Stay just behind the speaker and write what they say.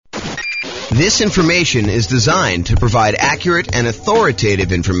This information is designed to provide accurate and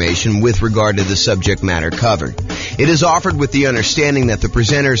authoritative information with regard to the subject matter covered. It is offered with the understanding that the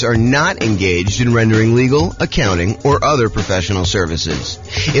presenters are not engaged in rendering legal, accounting, or other professional services.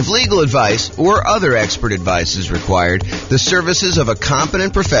 If legal advice or other expert advice is required, the services of a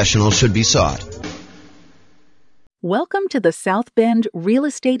competent professional should be sought. Welcome to the South Bend Real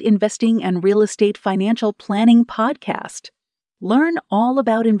Estate Investing and Real Estate Financial Planning Podcast. Learn all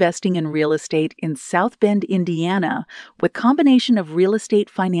about investing in real estate in South Bend, Indiana, with combination of real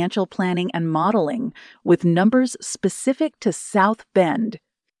estate financial planning and modeling with numbers specific to South Bend,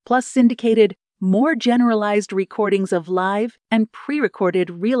 plus syndicated, more generalized recordings of live and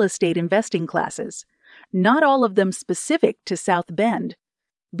pre-recorded real estate investing classes, not all of them specific to South Bend.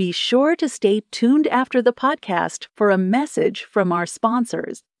 Be sure to stay tuned after the podcast for a message from our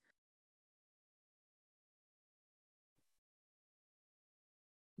sponsors.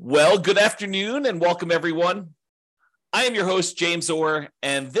 Well, good afternoon and welcome everyone. I am your host, James Orr,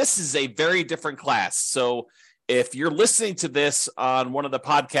 and this is a very different class. So if you're listening to this on one of the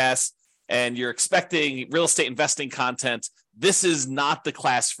podcasts and you're expecting real estate investing content, this is not the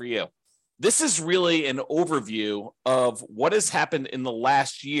class for you. This is really an overview of what has happened in the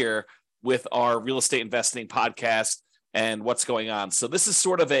last year with our real estate investing podcast and what's going on. So this is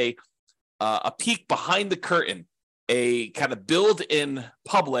sort of a peek behind the curtain, a kind of build in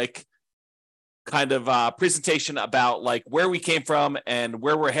public kind of presentation about like where we came from and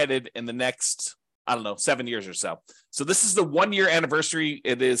where we're headed in the next, 7 years or so. So this is the 1 year anniversary.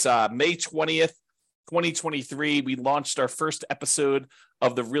 It is May 20th, 2023. We launched our first episode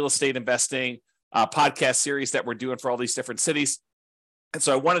of the real estate investing podcast series that we're doing for all these different cities. And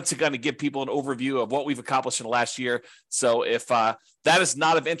so I wanted to kind of give people an overview of what we've accomplished in the last year. So if that is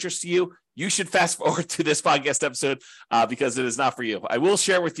not of interest to you, you should fast forward to this podcast episode because it is not for you. I will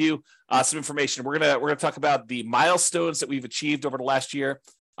share with you some information. We're gonna talk about the milestones that we've achieved over the last year,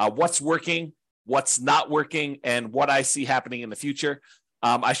 what's working, what's not working, and what I see happening in the future.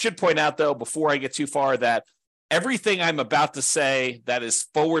 I should point out, though, before I get too far, that everything I'm about to say that is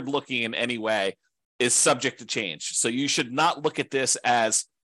forward-looking in any way is subject to change. So you should not look at this as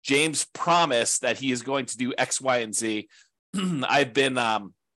James promised that he is going to do X, Y, and Z. I've been a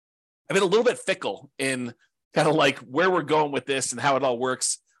little bit fickle in kind of like where we're going with this and how it all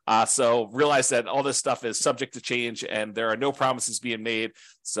works. So realize that all this stuff is subject to change and there are no promises being made.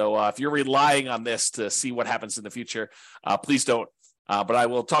 So if you're relying on this to see what happens in the future, please don't. But I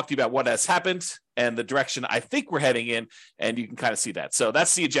will talk to you about what has happened and the direction I think we're heading in, and you can kind of see that. So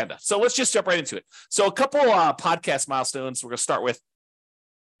that's the agenda. So let's just jump right into it. So a couple podcast milestones we're going to start with.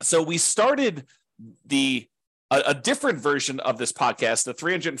 So we started a different version of this podcast, the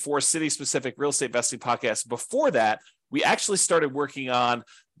 304 city-specific real estate investing podcast. Before that, we actually started working on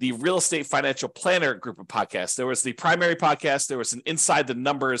the real estate financial planner group of podcasts. There was the primary podcast. There was an Inside the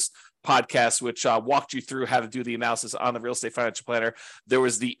Numbers podcast, which walked you through how to do the analysis on the real estate financial planner. There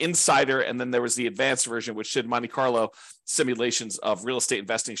was the Insider, and then there was the advanced version, which did Monte Carlo simulations of real estate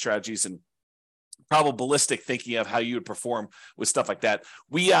investing strategies and probabilistic thinking of how you would perform with stuff like that.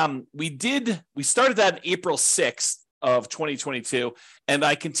 We started that April 6th of 2022, and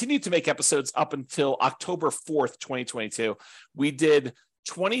I continued to make episodes up until October 4th, 2022. We did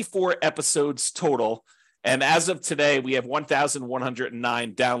 24 episodes total, and as of today, we have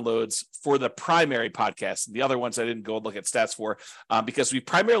 1,109 downloads for the primary podcast. The other ones I didn't go and look at stats for because we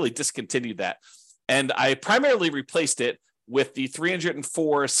primarily discontinued that, and I primarily replaced it with the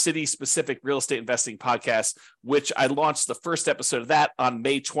 304 city-specific real estate investing podcast, which I launched the first episode of that on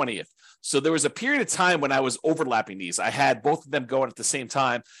May 20th. So there was a period of time when I was overlapping these. I had both of them going at the same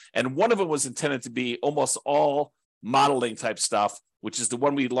time, and one of them was intended to be almost all modeling type stuff, which is the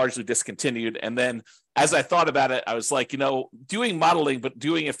one we largely discontinued. And then as I thought about it, I was like, doing modeling, but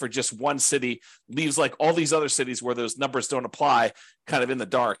doing it for just one city leaves like all these other cities where those numbers don't apply kind of in the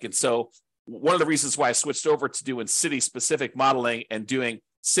dark. And so one of the reasons why I switched over to doing city-specific modeling and doing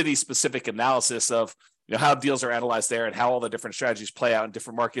city-specific analysis of how deals are analyzed there and how all the different strategies play out in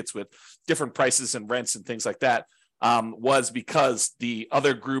different markets with different prices and rents and things like that was because the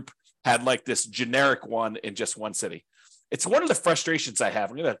other group had like this generic one in just one city. It's one of the frustrations I have.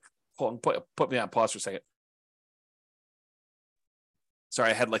 I'm going to put me on pause for a second.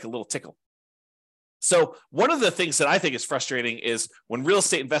 Sorry, I had like a little tickle. So one of the things that I think is frustrating is when real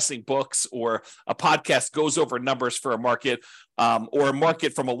estate investing books or a podcast goes over numbers for a market or a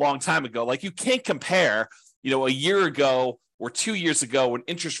market from a long time ago. Like you can't compare, a year ago or 2 years ago when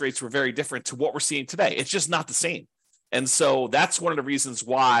interest rates were very different to what we're seeing today. It's just not the same. And so that's one of the reasons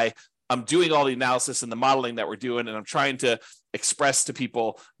why I'm doing all the analysis and the modeling that we're doing. And I'm trying to express to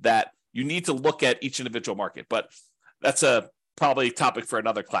people that you need to look at each individual market, but that's a probably topic for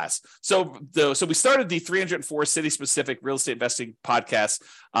another class. So we started the 304 city-specific real estate investing podcast.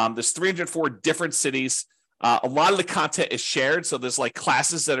 There's 304 different cities. A lot of the content is shared. So there's like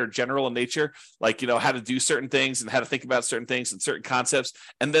classes that are general in nature, like, how to do certain things and how to think about certain things and certain concepts.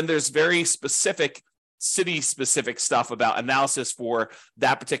 And then there's very specific city-specific stuff about analysis for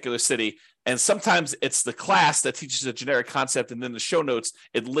that particular city. And sometimes it's the class that teaches a generic concept, and then the show notes,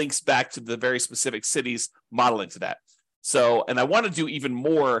 it links back to the very specific cities modeling to that. So, and I want to do even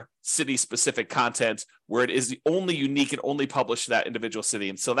more city-specific content where it is the only unique and only published to that individual city.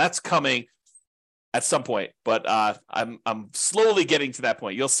 And so that's coming at some point, but I'm slowly getting to that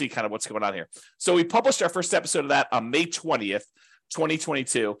point. You'll see kind of what's going on here. So we published our first episode of that on May 20th,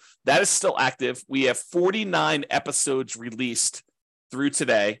 2022. That is still active. We have 49 episodes released through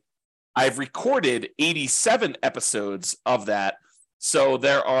today. I've recorded 87 episodes of that. So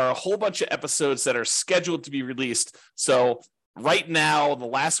there are a whole bunch of episodes that are scheduled to be released. So right now, the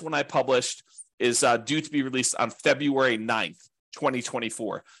last one I published is due to be released on February 9th,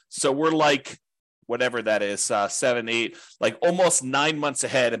 2024. So we're like, whatever that is, 7, 8, like almost 9 months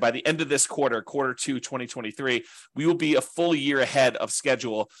ahead. And by the end of this quarter 2, 2023, we will be a full year ahead of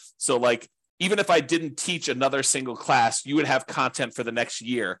schedule. So like, even if I didn't teach another single class, you would have content for the next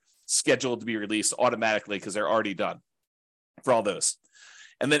year scheduled to be released automatically because they're already done for all those.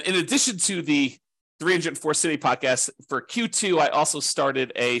 And then in addition to the 304 City podcast, for Q2, I also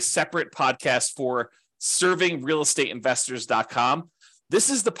started a separate podcast for servingrealestateinvestors.com. This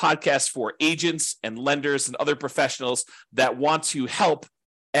is the podcast for agents and lenders and other professionals that want to help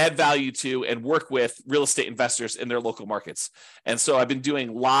add value to and work with real estate investors in their local markets. And so I've been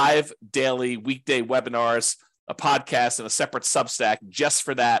doing live, daily, weekday webinars, a podcast, and a separate Substack just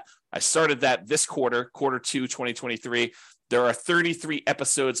for that. I started that this quarter 2, 2023. There are 33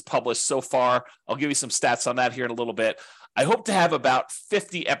 episodes published so far. I'll give you some stats on that here in a little bit. I hope to have about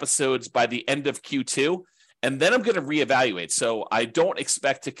 50 episodes by the end of Q2, and then I'm going to reevaluate. So I don't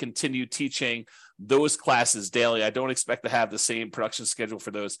expect to continue teaching those classes daily. I don't expect to have the same production schedule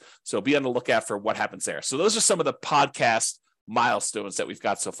for those. So be on the lookout for what happens there. So those are some of the podcast milestones that we've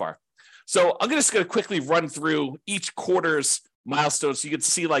got so far. So I'm just going to quickly run through each quarter's milestones so you can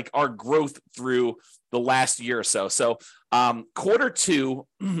see like our growth through the last year or so. So quarter 2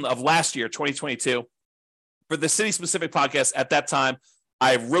 of last year, 2022, for the City Specific podcast, at that time,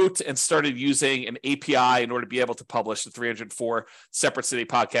 I wrote and started using an API in order to be able to publish the 304 separate city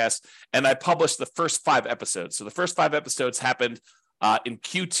podcasts. And I published the first 5 episodes. So the first 5 episodes happened in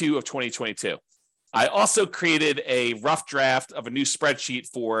Q2 of 2022. I also created a rough draft of a new spreadsheet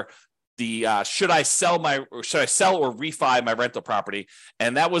for the should I sell or refi my rental property?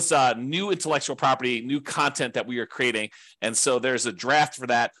 And that was new intellectual property, new content that we are creating. And so there's a draft for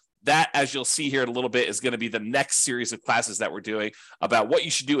that. That, as you'll see here in a little bit, is going to be the next series of classes that we're doing about what you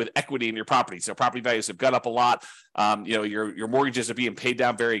should do with equity in your property. So property values have gone up a lot. Your mortgages are being paid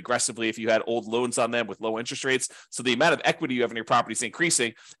down very aggressively if you had old loans on them with low interest rates. So the amount of equity you have in your property is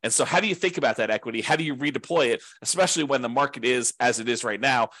increasing. And so how do you think about that equity? How do you redeploy it, especially when the market is as it is right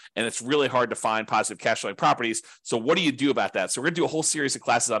now, and it's really hard to find positive cash flowing properties? So what do you do about that? So we're going to do a whole series of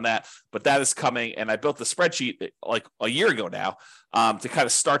classes on that, but that is coming. And I built the spreadsheet like a year ago now to kind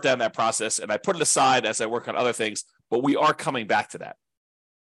of start down that process. And I put it aside as I work on other things, but we are coming back to that.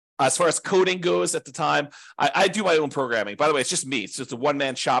 As far as coding goes at the time, I do my own programming. By the way, it's just me. It's just a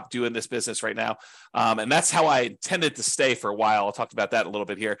one-man shop doing this business right now. And that's how I intended to stay for a while. I'll talk about that a little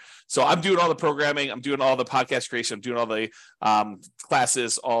bit here. So I'm doing all the programming. I'm doing all the podcast creation. I'm doing all the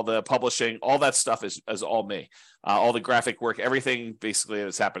classes, all the publishing. All that stuff is all me. All the graphic work, everything basically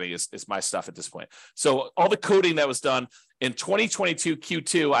that's happening is my stuff at this point. So all the coding that was done in 2022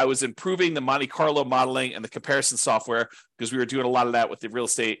 Q2, I was improving the Monte Carlo modeling and the comparison software because we were doing a lot of that with the real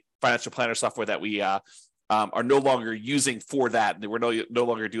estate financial planner software that we are no longer using for that. We're no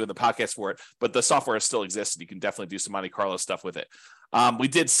longer doing the podcast for it, but the software still exists, and you can definitely do some Monte Carlo stuff with it. We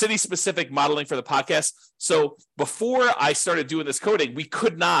did city-specific modeling for the podcast. So before I started doing this coding,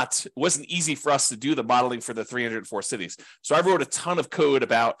 it wasn't easy for us to do the modeling for the 304 cities. So I wrote a ton of code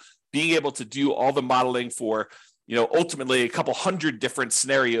about being able to do all the modeling for, ultimately a couple hundred different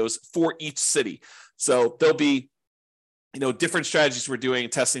scenarios for each city. So there'll be different strategies we're doing,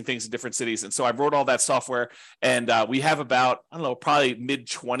 testing things in different cities. And so I wrote all that software, and we have about, probably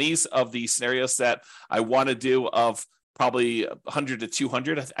mid-20s of the scenarios that I want to do, of probably 100 to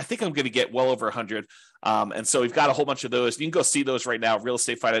 200. I think I'm going to get well over 100. And so we've got a whole bunch of those. You can go see those right now,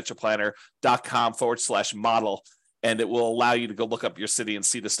 realestatefinancialplanner.com/model. And it will allow you to go look up your city and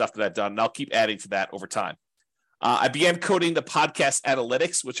see the stuff that I've done. And I'll keep adding to that over time. I began coding the podcast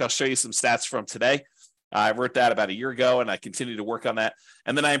analytics, which I'll show you some stats from today. I wrote that about a year ago, and I continue to work on that.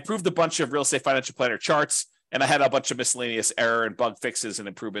 And then I improved a bunch of Real Estate Financial Planner charts, and I had a bunch of miscellaneous error and bug fixes and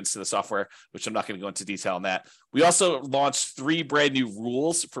improvements to the software, which I'm not going to go into detail on that. We also launched 3 brand new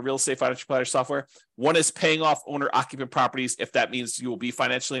rules for Real Estate Financial Planner software. One is paying off owner-occupant properties if that means you will be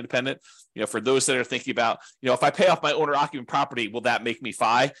financially independent. For those that are thinking about, if I pay off my owner-occupant property, will that make me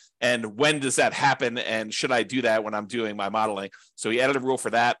FI? And when does that happen? And should I do that when I'm doing my modeling? So we added a rule for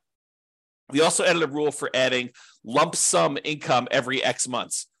that. We also added a rule for adding lump sum income every X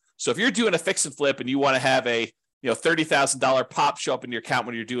months. So if you're doing a fix and flip and you want to have a $30,000 pop show up in your account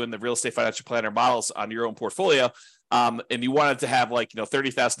when you're doing the Real Estate Financial Planner models on your own portfolio, and you wanted to have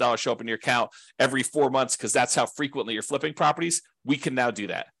 $30,000 show up in your account every 4 months because that's how frequently you're flipping properties, we can now do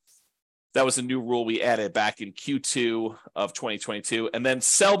that. That was a new rule we added back in Q2 of 2022. And then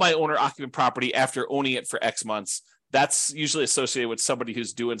sell my owner-occupant property after owning it for X months. That's usually associated with somebody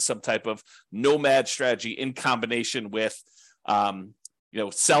who's doing some type of nomad strategy in combination with,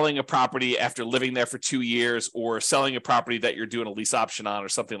 selling a property after living there for 2 years, or selling a property that you're doing a lease option on or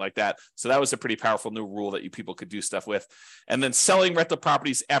something like that. So that was a pretty powerful new rule that you people could do stuff with. And then selling rental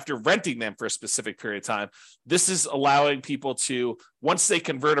properties after renting them for a specific period of time. This is allowing people to, once they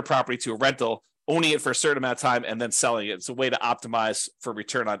convert a property to a rental, owning it for a certain amount of time and then selling it. It's a way to optimize for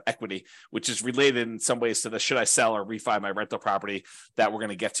return on equity, which is related in some ways to the should I sell or refi my rental property that we're going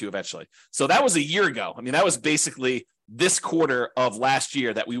to get to eventually. So that was a year ago. That was basically this quarter of last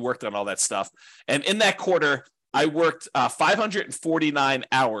year that we worked on all that stuff. And in that quarter, I worked 549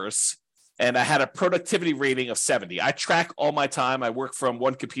 hours and I had a productivity rating of 70. I track all my time. I work from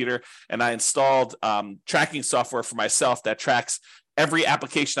one computer, and I installed tracking software for myself that tracks every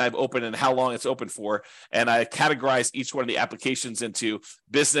application I've opened and how long it's open for. And I categorize each one of the applications into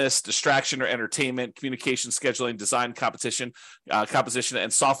business, distraction or entertainment, communication, scheduling, design, composition,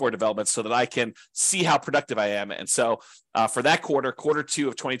 and software development so that I can see how productive I am. And so for that quarter 2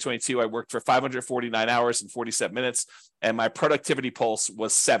 of 2022, I worked for 549 hours and 47 minutes, and my productivity pulse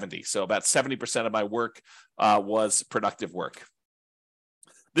was 70. So about 70% of my work was productive work.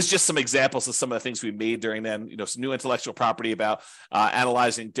 This is just some examples of some of the things we made during then, some new intellectual property about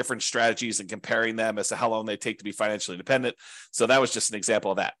analyzing different strategies and comparing them as to how long they take to be financially independent. So that was just an example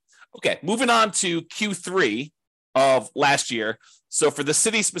of that. Okay, moving on to Q3 of last year. So for the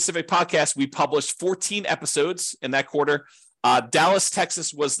city specific podcast, we published 14 episodes in that quarter. Dallas,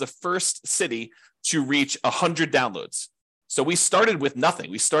 Texas was the first city to reach 100 downloads. So we started with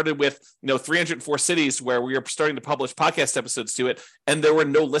nothing. We started with 304 cities where we were starting to publish podcast episodes to it, and there were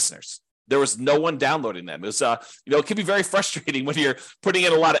no listeners. There was no one downloading them. It was, it can be very frustrating when you're putting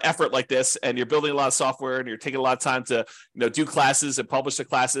in a lot of effort like this, and you're building a lot of software, and you're taking a lot of time to do classes and publish the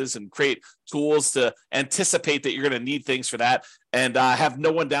classes and create tools to anticipate that you're going to need things for that, and have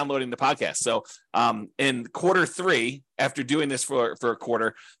no one downloading the podcast. So in quarter 3, after doing this for a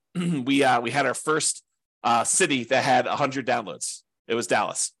quarter, we had our first city that had 100 downloads. It was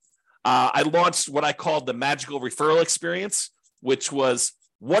Dallas. I launched what I called the magical referral experience, which was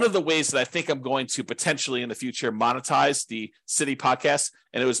one of the ways that I think I'm going to potentially in the future monetize the city podcast.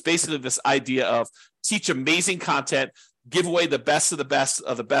 And it was basically this idea of teach amazing content, give away the best of the best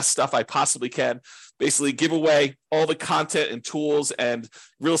of the best stuff I possibly can, basically give away all the content and tools and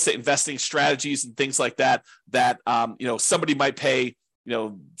real estate investing strategies and things like that, somebody might pay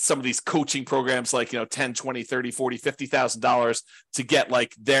some of these coaching programs like, 10, 20, 30, 40, $50,000 to get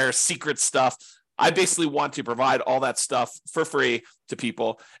like their secret stuff. I basically want to provide all that stuff for free to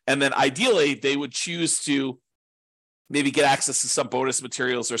people. And then ideally they would choose to maybe get access to some bonus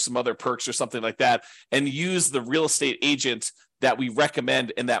materials or some other perks or something like that, and use the real estate agent that we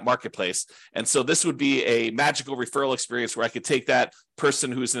recommend in that marketplace. And so this would be a magical referral experience where I could take that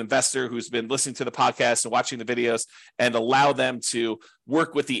person who's an investor who's been listening to the podcast and watching the videos and allow them to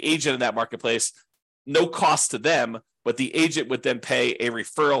work with the agent in that marketplace, no cost to them, but the agent would then pay a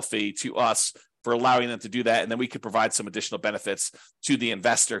referral fee to us for allowing them to do that. And then we could provide some additional benefits to the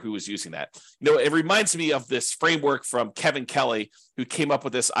investor who is using that. It reminds me of this framework from Kevin Kelly, who came up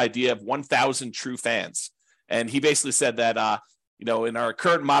with this idea of 1,000 true fans. And he basically said that, in our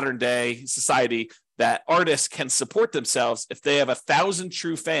current modern day society, that artists can support themselves if they have 1,000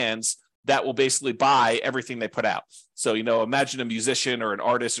 true fans that will basically buy everything they put out. So, imagine a musician or an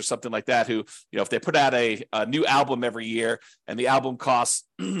artist or something like that who, if they put out a new album every year and the album costs,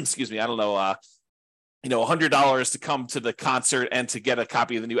 $100 to come to the concert and to get a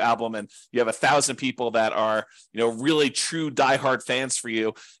copy of the new album. And you have 1,000 people that are, really true diehard fans for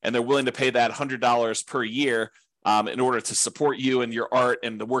you, and they're willing to pay that $100 per year in order to support you and your art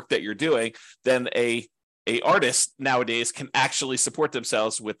and the work that you're doing. Then a a artist nowadays can actually support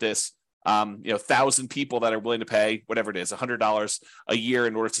themselves with this 1,000 people that are willing to pay whatever it is, $100 a year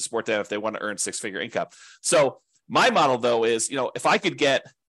in order to support them if they want to earn six-figure income. So my model, though, is, if I could get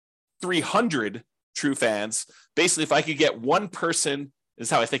 300 true fans, basically, if I could get one person, this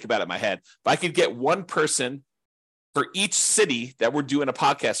is how I think about it in my head. If I could get one person for each city that we're doing a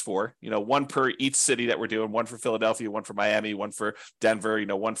podcast for, one per each city that we're doing, one for Philadelphia, one for Miami, one for Denver,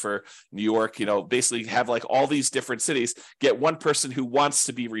 one for New York, basically have like all these different cities, get one person who wants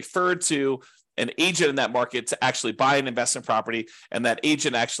to be referred to an agent in that market to actually buy an investment property, and that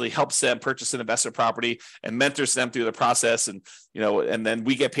agent actually helps them purchase an investment property and mentors them through the process. And, and then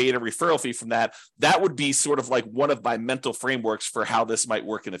we get paid a referral fee from that. That would be sort of like one of my mental frameworks for how this might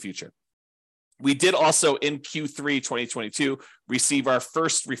work in the future. We did also in Q3 2022 receive our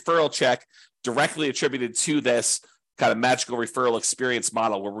first referral check directly attributed to this kind of magical referral experience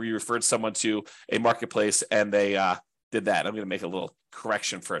model, where we referred someone to a marketplace and they did that. I'm going to make a little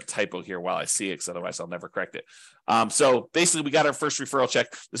correction for a typo here while I see it, because otherwise I'll never correct it. So basically, we got our first referral check.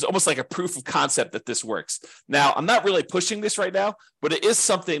 It's almost like a proof of concept that this works. Now, I'm not really pushing this right now, but it is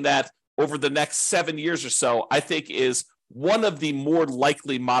something that over the next 7 years or so, I think is one of the more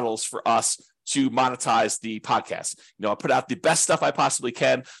likely models for us to monetize the podcast. I put out the best stuff I possibly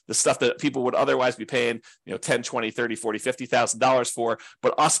can, the stuff that people would otherwise be paying, $10, $20, $30, $40, $50,000 for,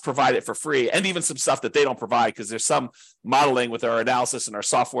 but us provide it for free, and even some stuff that they don't provide, because there's some modeling with our analysis and our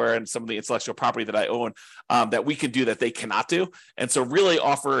software and some of the intellectual property that I own that we can do that they cannot do. And so really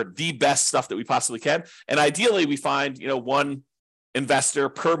offer the best stuff that we possibly can. And ideally we find, one investor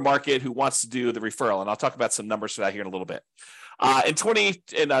per market who wants to do the referral. And I'll talk about some numbers for that here in a little bit. In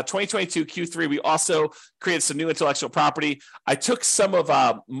 2022 Q3, we also created some new intellectual property. I took some of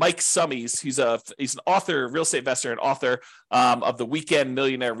Mike Summies. He's an author, real estate investor, and author of the Weekend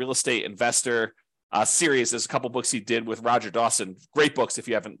Millionaire Real Estate Investor series. There's a couple books he did with Roger Dawson. Great books if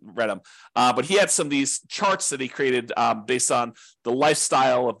you haven't read them. But he had some of these charts that he created based on the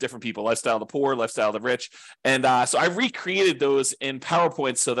lifestyle of different people, lifestyle of the poor, lifestyle of the rich. And so I recreated those in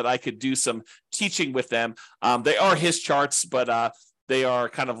PowerPoint so that I could do some teaching with them. They are his charts, but they are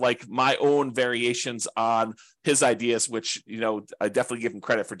kind of like my own variations on his ideas, which, I definitely give him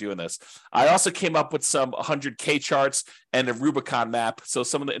credit for doing this. I also came up with some 100K charts and a Rubicon map. So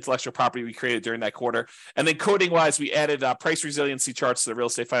some of the intellectual property we created during that quarter. And then coding wise, we added price resiliency charts to the Real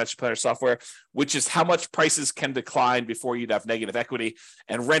Estate Financial Planner software, which is how much prices can decline before you'd have negative equity.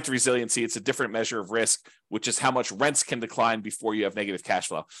 And rent resiliency, it's a different measure of risk, which is how much rents can decline before you have negative cash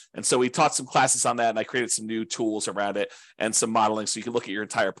flow. And so we taught some classes on that, and I created some new tools around it and some modeling. So you can look at your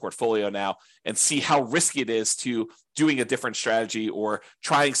entire portfolio now and see how risky it is to doing a different strategy or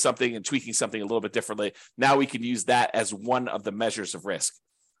trying something and tweaking something a little bit differently. Now we can use that as one of the measures of risk.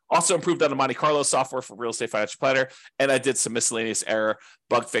 Also improved on the Monte Carlo software for Real Estate Financial Planner, and I did some miscellaneous error,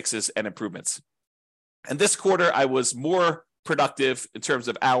 bug fixes, and improvements. And this quarter, I was more productive in terms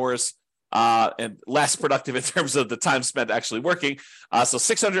of hours and less productive in terms of the time spent actually working. So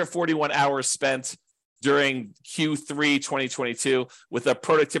 641 hours spent during Q3 2022 with a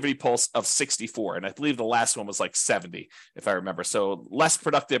productivity pulse of 64. And I believe the last one was like 70, if I remember. So less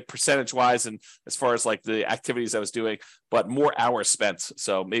productive percentage-wise and as far as like the activities I was doing, but more hours spent.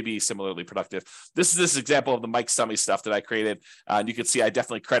 So maybe similarly productive. This is this example of the Mike Summy stuff that I created. And you can see I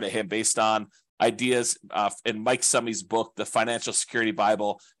definitely credit him based on ideas in Mike Summy's book, The Financial Security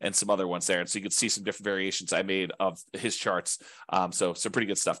Bible, and some other ones there. And so you can see some different variations I made of his charts. So some pretty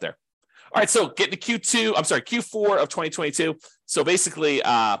good stuff there. All right, so getting to Q4 of 2022. So basically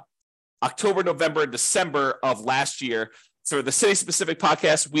October, November, and December of last year. So the City Specific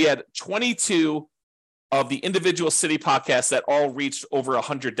podcast, we had 22 of the individual city podcasts that all reached over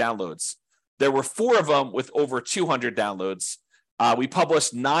 100 downloads. There were 4 of them with over 200 downloads. We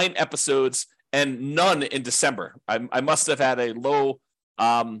published 9 episodes and none in December. I must have had a low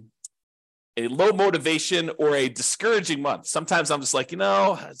motivation or a discouraging month. Sometimes I'm just like,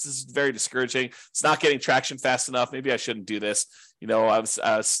 this is very discouraging. It's not getting traction fast enough. Maybe I shouldn't do this. I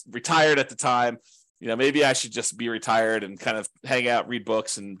was retired at the time. Maybe I should just be retired and kind of hang out, read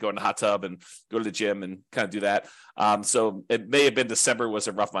books, and go in the hot tub and go to the gym and kind of do that. So it may have been December was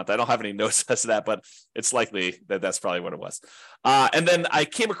a rough month. I don't have any notes as to that, but it's likely that that's probably what it was. And then I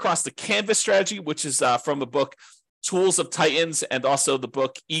came across the Canvas strategy, which is from the book Tools of Titans, and also the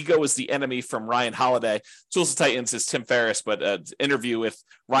book Ego is the Enemy from Ryan Holiday. Tools of Titans is Tim Ferriss, but an interview with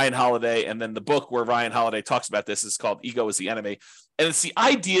Ryan Holiday. And then the book where Ryan Holiday talks about this is called Ego is the Enemy. And it's the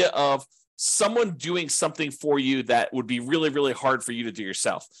idea of someone doing something for you that would be really, really hard for you to do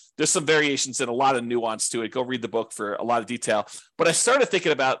yourself. There's some variations and a lot of nuance to it. Go read the book for a lot of detail. But I started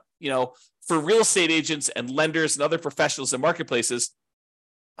thinking about, for real estate agents and lenders and other professionals in marketplaces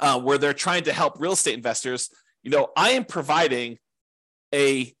where they're trying to help real estate investors, I am providing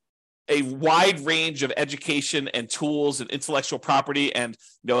a wide range of education and tools and intellectual property and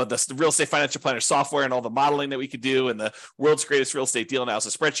the real estate financial planner software and all the modeling that we could do and the world's greatest real estate deal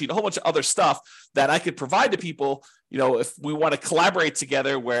analysis spreadsheet, a whole bunch of other stuff that I could provide to people, if we want to collaborate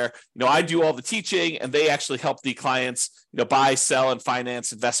together where, I do all the teaching and they actually help the clients, buy, sell, and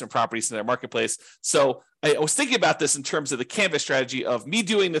finance investment properties in their marketplace. So I was thinking about this in terms of the Canvas strategy of me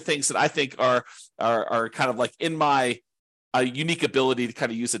doing the things that I think are kind of like in my a unique ability to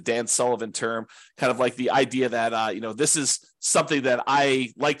kind of use a Dan Sullivan term, kind of like the idea that, this is something that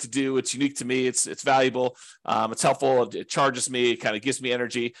I like to do. It's unique to me. It's valuable. It's helpful. It charges me. It kind of gives me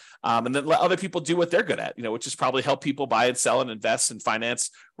energy. And then let other people do what they're good at, which is probably help people buy and sell and invest and finance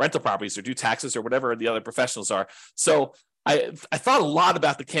rental properties or do taxes or whatever the other professionals are. So I thought a lot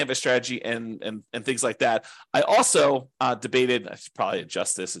about the Canvas strategy and things like that. I also debated, I should probably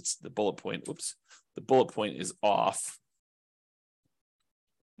adjust this. It's the bullet point. Whoops. The bullet point is off.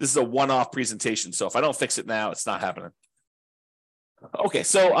 This is a one-off presentation, so if I don't fix it now, it's not happening. Okay,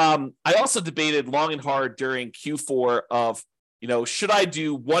 so I also debated long and hard during Q4 of, should I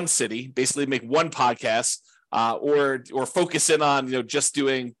do one city, basically make one podcast, or focus in on, just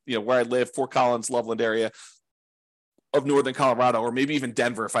doing, where I live, Fort Collins, Loveland area of Northern Colorado, or maybe even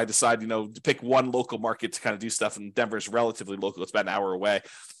Denver if I decide, to pick one local market to kind of do stuff, and Denver is relatively local. It's about an hour away.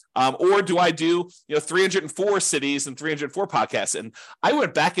 Or do I do 304 cities and 304 podcasts? And I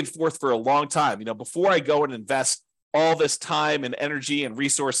went back and forth for a long time. Before I go and invest all this time and energy and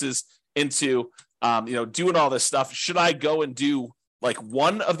resources into doing all this stuff, should I go and do like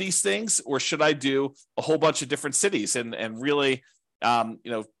one of these things, or should I do a whole bunch of different cities and really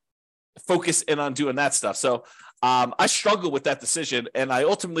focus in on doing that stuff? So I struggled with that decision, and I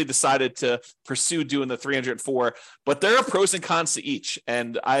ultimately decided to pursue doing the 304. But there are pros and cons to each,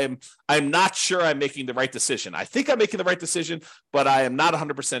 and I'm not sure I'm making the right decision. I think I'm making the right decision, but I am not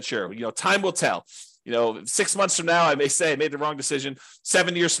 100% sure. Time will tell. 6 months from now, I may say I made the wrong decision.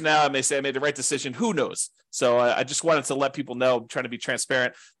 7 years from now, I may say I made the right decision. Who knows? So I just wanted to let people know, trying to be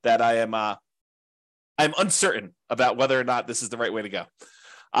transparent, that I'm uncertain about whether or not this is the right way to go.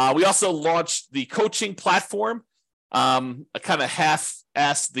 We also launched the coaching platform. I kind of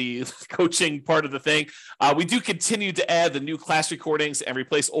half-assed the coaching part of the thing. We do continue to add the new class recordings and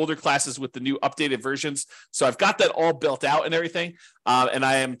replace older classes with the new updated versions. So I've got that all built out and everything. And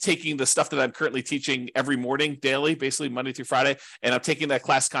I am taking the stuff that I'm currently teaching every morning, daily, basically Monday through Friday. And I'm taking that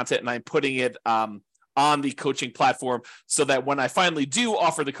class content and I'm putting it on the coaching platform, so that when I finally do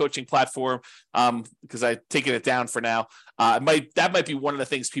offer the coaching platform, because I've taken it down for now, that might be one of the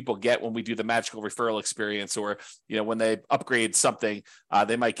things people get when we do the magical referral experience, or when they upgrade something,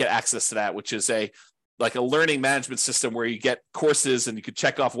 they might get access to that, which is a learning management system where you get courses and you can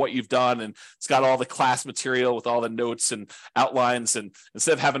check off what you've done, and it's got all the class material with all the notes and outlines, and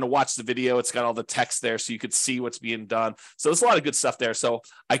instead of having to watch the video, it's got all the text there so you could see what's being done. So there's a lot of good stuff there. So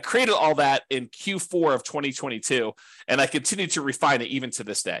I created all that in Q4 of 2022, and I continue to refine it even to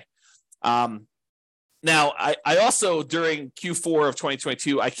this day. Now, I also, during Q4 of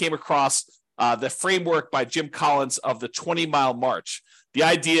 2022, I came across the framework by Jim Collins of the 20-mile march. The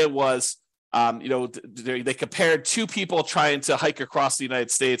idea was, they compared two people trying to hike across the United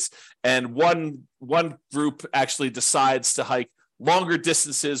States, and one group actually decides to hike longer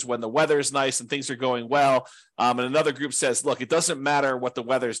distances when the weather is nice and things are going well. And another group says, look, it doesn't matter what the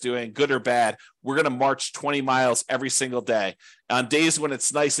weather's doing, good or bad. We're going to march 20 miles every single day. On days when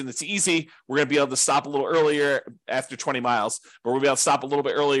it's nice and it's easy, we're going to be able to stop a little earlier after 20 miles, but we'll be able to stop a little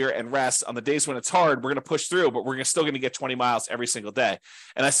bit earlier and rest. On the days when it's hard, we're going to push through, but we're still going to get 20 miles every single day.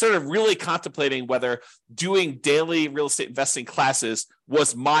 And I started really contemplating whether doing daily real estate investing classes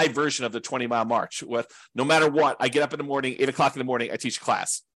was my version of the 20-mile march. With no matter what, I get up in the morning, 8 o'clock in the morning, I teach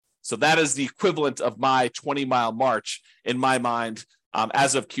class. So that is the equivalent of my 20-mile march in my mind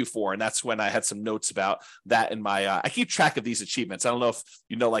as of Q4. And that's when I had some notes about that in my, I keep track of these achievements. I don't know if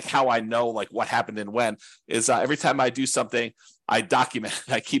you know, how I know, what happened and when is every time I do something, I document,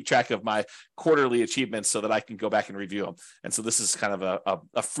 I keep track of my quarterly achievements so that I can go back and review them. And so this is kind of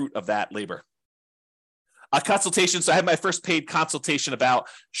a fruit of that labor. A consultation. So I had my first paid consultation about,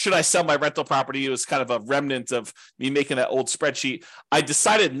 should I sell my rental property? It was kind of a remnant of me making that old spreadsheet. I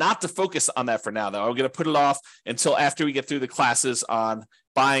decided not to focus on that for now, though. I'm going to put it off until after we get through the classes on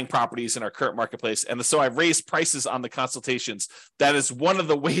buying properties in our current marketplace. And so I've raised prices on the consultations. That is one of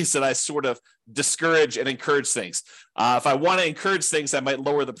the ways that I sort of discourage and encourage things. If I want to encourage things, I might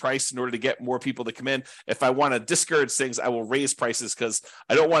lower the price in order to get more people to come in. If I want to discourage things, I will raise prices because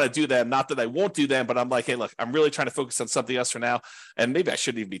I don't want to do them. Not that I won't do them, but I'm like, hey, look, I'm really trying to focus on something else for now. And maybe I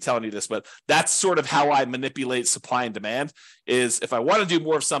shouldn't even be telling you this, but that's sort of how I manipulate supply and demand. Is if I want to do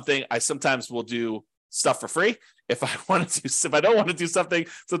more of something, I sometimes will do stuff for free. If I don't want to do something,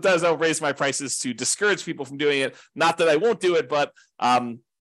 sometimes I'll raise my prices to discourage people from doing it. Not that I won't do it, but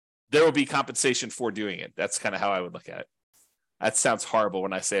there will be compensation for doing it. That's kind of how I would look at it. That sounds horrible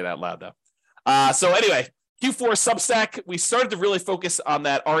when I say it out loud, though. So anyway, Q4 Substack, we started to really focus on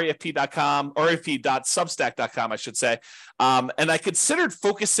that refp.substack.com, I should say. And I considered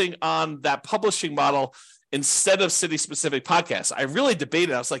focusing on that publishing model instead of city-specific podcasts. I really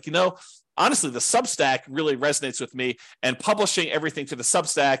debated. I was like, honestly, the Substack really resonates with me, and publishing everything to the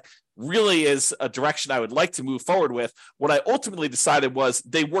Substack really is a direction I would like to move forward with. What I ultimately decided was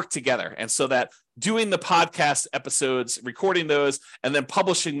they work together. And so that doing the podcast episodes, recording those, and then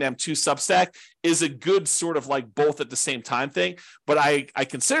publishing them to Substack is a good sort of like both at the same time thing. But I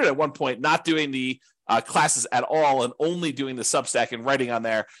considered at one point not doing the classes at all and only doing the Substack and writing on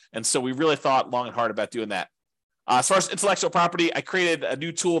there. And so we really thought long and hard about doing that. As far as intellectual property, I created a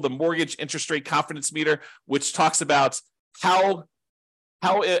new tool, the Mortgage Interest Rate Confidence Meter, which talks about how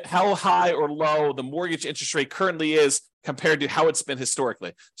high or low the mortgage interest rate currently is compared to how it's been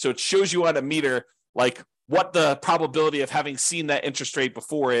historically. So it shows you on a meter like what the probability of having seen that interest rate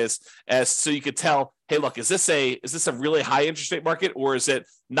before is, as so you could tell, hey, look, is this a really high interest rate market, or is it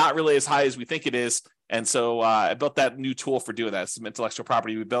not really as high as we think it is? And so I built that new tool for doing that. Some intellectual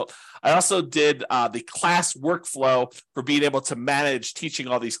property we built. I also did the class workflow for being able to manage teaching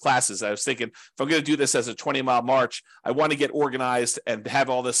all these classes. I was thinking, if I'm going to do this as a 20-mile march, I want to get organized and have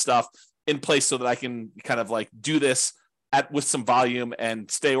all this stuff in place so that I can kind of like do this with some volume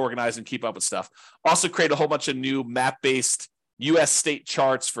and stay organized and keep up with stuff. Also create a whole bunch of new map-based U.S. state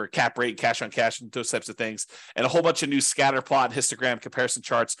charts for cap rate, cash on cash, and those types of things, and a whole bunch of new scatter plot, histogram comparison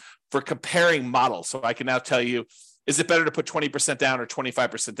charts for comparing models. So I can now tell you, is it better to put 20% down or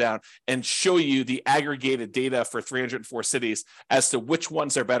 25% down, and show you the aggregated data for 304 cities as to which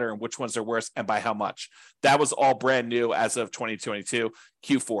ones are better and which ones are worse and by how much. That was all brand new as of 2022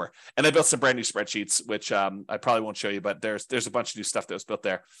 Q4. And I built some brand new spreadsheets, which I probably won't show you, but there's a bunch of new stuff that was built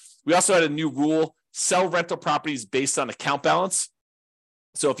there. We also had a new rule: sell rental properties based on account balance.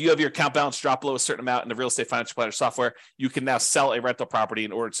 So if you have your account balance drop below a certain amount in the Real Estate Financial Planner software, you can now sell a rental property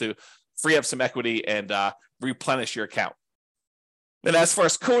in order to free up some equity and replenish your account. And as far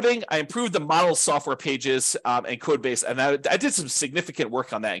as coding, I improved the model software pages and code base, and I did some significant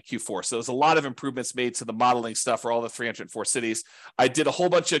work on that in Q4. So there's a lot of improvements made to the modeling stuff for all the 304 cities. I did a whole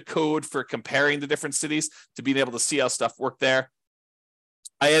bunch of code for comparing the different cities to being able to see how stuff worked there.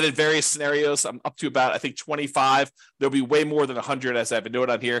 I added various scenarios. I'm up to about, I think, 25. There'll be way more than 100 as I have a note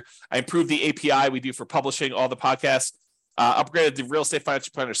on here. I improved the API we do for publishing all the podcasts. Upgraded the Real Estate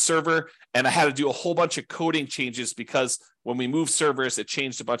Financial Planner server, and I had to do a whole bunch of coding changes because when we moved servers, it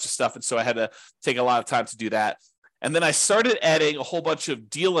changed a bunch of stuff, and so I had to take a lot of time to do that. And then I started adding a whole bunch of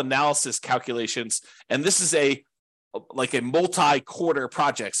deal analysis calculations, and this is a multi-quarter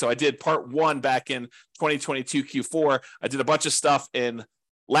project. So I did part one back in 2022 Q4. I did a bunch of stuff in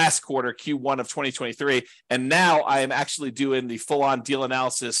last quarter, Q1 of 2023, and now I am actually doing the full-on deal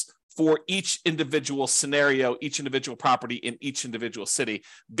analysis for each individual scenario, each individual property in each individual city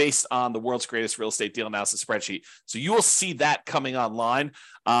based on the world's greatest real estate deal analysis spreadsheet. So you will see that coming online.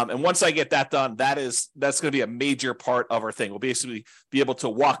 And once I get that done, that's going to be a major part of our thing. We'll basically be able to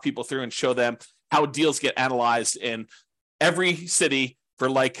walk people through and show them how deals get analyzed in every city for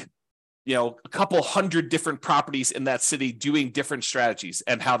a couple hundred different properties in that city doing different strategies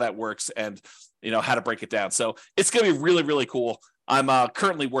and how that works and, how to break it down. So it's going to be really, really cool. I'm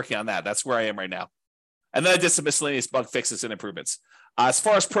currently working on that. That's where I am right now. And then I did some miscellaneous bug fixes and improvements. As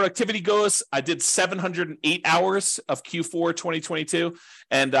far as productivity goes, I did 708 hours of Q4 2022,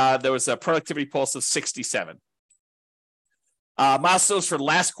 and there was a productivity pulse of 67. Milestones for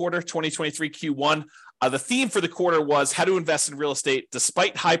last quarter, 2023 Q1. The theme for the quarter was how to invest in real estate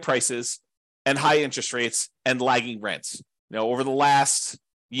despite high prices and high interest rates and lagging rents. Over the last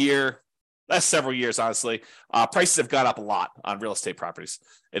several years, honestly, prices have gone up a lot on real estate properties.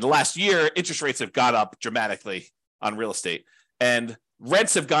 In the last year, interest rates have gone up dramatically on real estate, and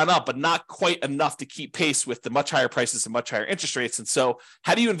rents have gone up, but not quite enough to keep pace with the much higher prices and much higher interest rates. And so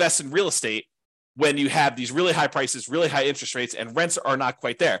how do you invest in real estate when you have these really high prices, really high interest rates, and rents are not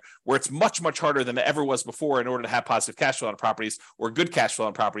quite there, where it's much, much harder than it ever was before in order to have positive cash flow on properties or good cash flow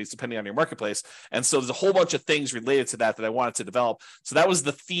on properties, depending on your marketplace. And so there's a whole bunch of things related to that I wanted to develop. So that was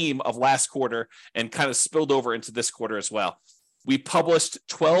the theme of last quarter and kind of spilled over into this quarter as well. We published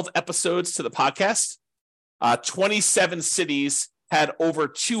 12 episodes to the podcast. 27 cities had over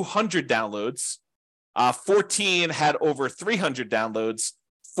 200 downloads. 14 had over 300 downloads.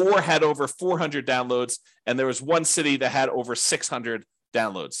 4 had over 400 downloads, and there was one city that had over 600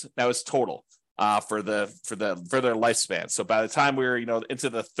 downloads. That was total for their lifespan. So by the time we were into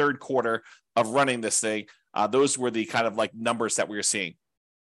the third quarter of running this thing, those were the kind of like numbers that we were seeing.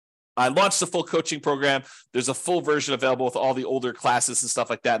 I launched the full coaching program. There's a full version available with all the older classes and stuff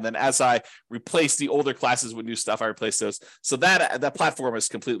like that. And then as I replace the older classes with new stuff, I replace those. So that platform is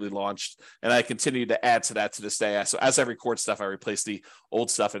completely launched, and I continue to add to that to this day. So as I record stuff, I replace the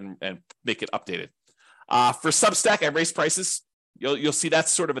old stuff and make it updated. For Substack, I raised prices. You'll see that's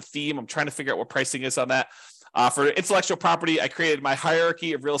sort of a theme. I'm trying to figure out what pricing is on that. For intellectual property, I created my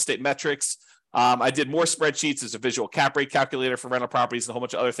hierarchy of real estate metrics. I did more spreadsheets. There's a visual cap rate calculator for rental properties and a whole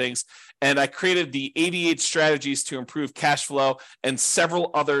bunch of other things. And I created the 88 strategies to improve cash flow and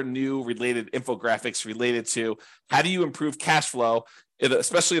several other new related infographics related to how do you improve cash flow,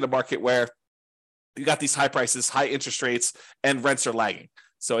 especially in a market where you got these high prices, high interest rates, and rents are lagging.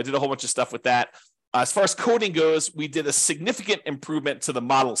 So I did a whole bunch of stuff with that. As far as coding goes, we did a significant improvement to the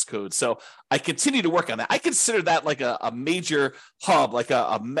models code. So I continue to work on that. I consider that like a major hub, like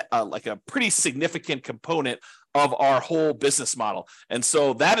a pretty significant component of our whole business model. And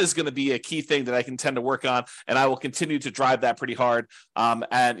so that is going to be a key thing that I can tend to work on, and I will continue to drive that pretty hard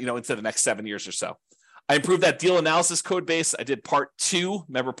into the next 7 years or so. I improved that deal analysis code base. I did part 2.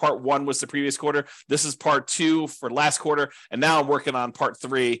 Remember, part 1 was the previous quarter. This is part 2 for last quarter. And now I'm working on part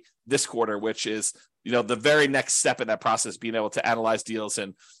 3 this quarter, which is, the very next step in that process, being able to analyze deals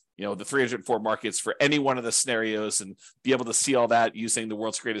and, the 304 markets for any one of the scenarios and be able to see all that using the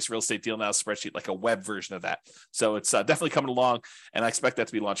world's greatest real estate deal analysis spreadsheet, like a web version of that. So it's definitely coming along, and I expect that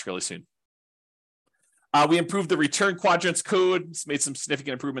to be launched really soon. We improved the return quadrants code, made some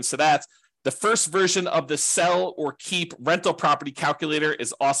significant improvements to that. The first version of the sell or keep rental property calculator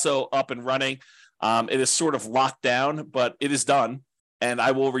is also up and running. It is sort of locked down, but it is done. And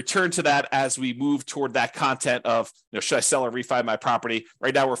I will return to that as we move toward that content of, should I sell or refi my property?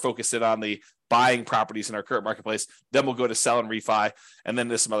 Right now, we're focusing on the buying properties in our current marketplace. Then we'll go to sell and refi. And then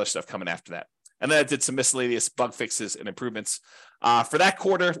there's some other stuff coming after that. And then I did some miscellaneous bug fixes and improvements. For that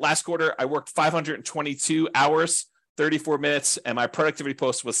quarter, last quarter, I worked 522 hours, 34 minutes, and my productivity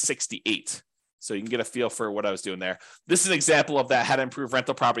post was 68. So you can get a feel for what I was doing there. This is an example of that, how to improve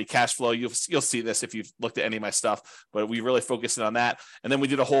rental property cash flow. You'll see this if you've looked at any of my stuff, but we really focused on that. And then we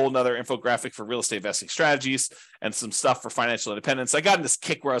did a whole nother infographic for real estate investing strategies and some stuff for financial independence. I got in this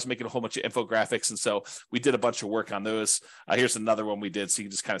kick where I was making a whole bunch of infographics, and so we did a bunch of work on those. Here's another one we did, so you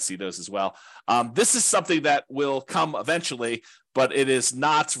can just kind of see those as well. This is something that will come eventually, but it is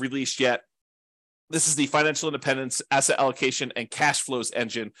not released yet. This is the financial independence, asset allocation, and cash flows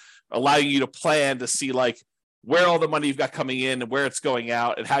engine, allowing you to plan to see like where all the money you've got coming in and where it's going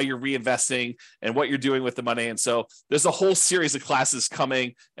out and how you're reinvesting and what you're doing with the money. And so there's a whole series of classes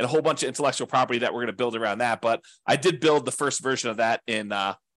coming and a whole bunch of intellectual property that we're going to build around that. But I did build the first version of that in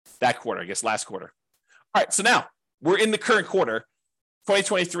that quarter, I guess last quarter. All right, so now we're in the current quarter,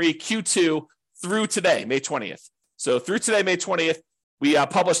 2023 Q2 through today, May 20th. So through today, May 20th, we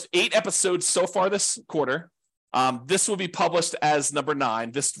published 8 episodes so far this quarter. This will be published as number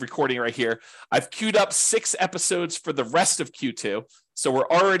 9, this recording right here. I've queued up 6 episodes for the rest of Q2. So we're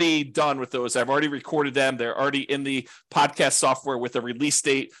already done with those. I've already recorded them. They're already in the podcast software with a release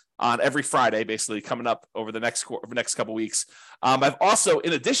date on every Friday, basically coming up over the next couple weeks. I've also,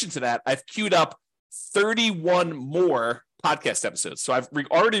 in addition to that, I've queued up 31 more podcast episodes. So I've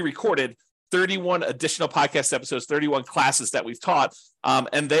already recorded 31 additional podcast episodes, 31 classes that we've taught,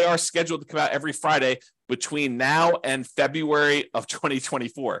 and they are scheduled to come out every Friday between now and February of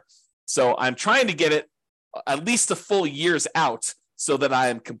 2024. So I'm trying to get it at least a full year's out so that I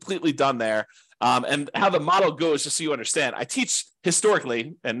am completely done there. And how the model goes, just so you understand, I teach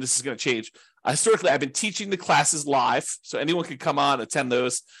historically, and this is going to change. Historically, I've been teaching the classes live, so anyone can come on, attend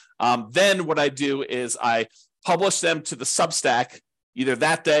those. Then what I do is I publish them to the Substack either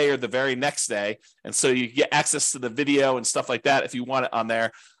that day or the very next day. And so you get access to the video and stuff like that if you want it on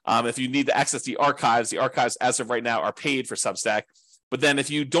there. If you need to access the archives as of right now are paid for Substack. But then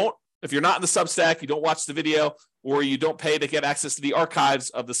if you're not in the Substack, you don't watch the video, or you don't pay to get access to the archives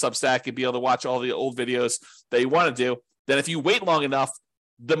of the Substack and be able to watch all the old videos that you want to do, then if you wait long enough,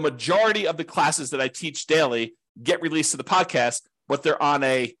 the majority of the classes that I teach daily get released to the podcast, but they're on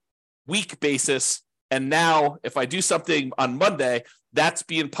a week basis. And now if I do something on Monday, that's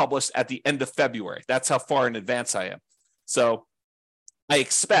being published at the end of February. That's how far in advance I am. So I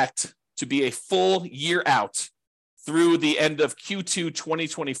expect to be a full year out through the end of Q2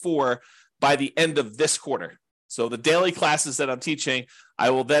 2024 by the end of this quarter. So the daily classes that I'm teaching,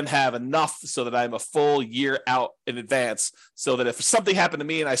 I will then have enough so that I'm a full year out in advance, so that if something happened to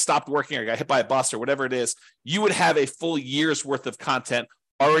me and I stopped working or got hit by a bus or whatever it is, you would have a full year's worth of content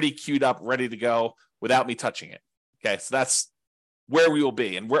already queued up, ready to go without me touching it. Okay, so that's where we will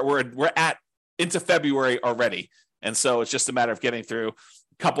be. And we're at into February already. And so it's just a matter of getting through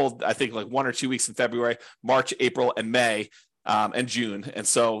a couple, I think like 1 or 2 weeks in February, March, April, and May, and June. And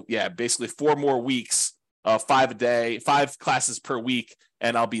so, yeah, basically 4 more weeks of 5 a day, 5 classes per week,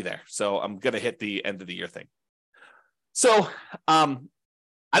 and I'll be there. So I'm going to hit the end of the year thing. So I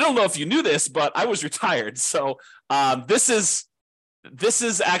don't know if you knew this, but I was retired. So this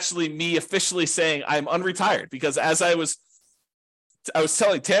is actually me officially saying I'm unretired, because as I was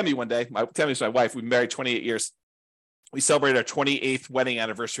telling Tammy one day, Tammy's my wife, we've been married 28 years. We celebrated our 28th wedding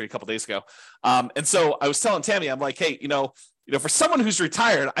anniversary a couple days ago. And so I was telling Tammy, I'm like, hey, you know, for someone who's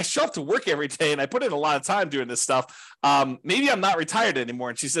retired, I show up to work every day and I put in a lot of time doing this stuff. Maybe I'm not retired anymore.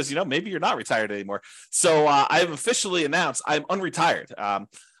 And she says, maybe you're not retired anymore. So I've officially announced I'm unretired.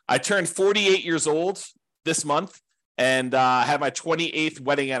 I turned 48 years old this month and had my 28th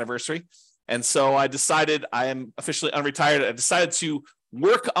wedding anniversary. And so I decided I am officially unretired. I decided to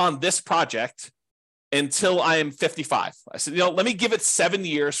work on this project until I am 55. I said, let me give it 7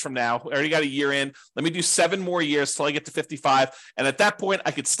 years from now. I already got a year in. Let me do 7 more years till I get to 55. And at that point,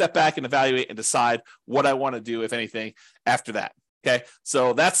 I could step back and evaluate and decide what I want to do, if anything, after that. Okay.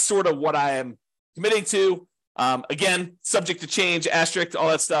 So that's sort of what I am committing to. Again, subject to change, asterisk, all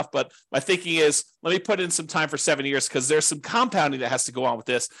that stuff. But my thinking is, let me put in some time for 7 years, because there's some compounding that has to go on with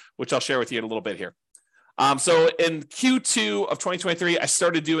this, which I'll share with you in a little bit here. So in Q2 of 2023, I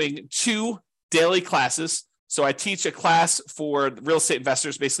started doing 2 daily classes. So I teach a class for real estate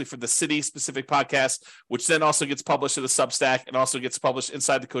investors, basically for the city specific podcast, which then also gets published in the Substack and also gets published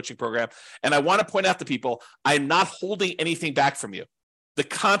inside the coaching program. And I want to point out to people, I'm not holding anything back from you. The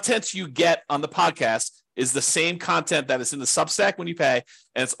content you get on the podcast is the same content that is in the Substack when you pay,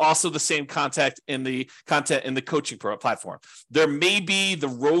 and it's also the same content in the coaching platform. There may be the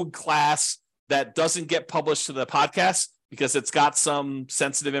rogue class that doesn't get published to the podcast because it's got some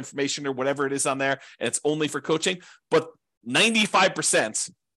sensitive information or whatever it is on there, and it's only for coaching. But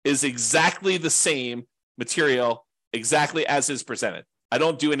 95% is exactly the same material, exactly as is presented. I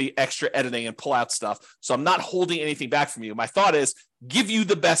don't do any extra editing and pull out stuff. So I'm not holding anything back from you. My thought is give you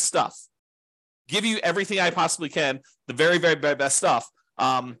the best stuff, give you everything I possibly can, the very, very, very best stuff.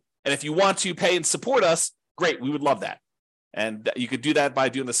 And if you want to pay and support us, great. We would love that. And you could do that by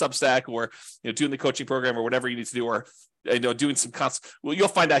doing the Substack or doing the coaching program or whatever you need to do, or doing some well, you'll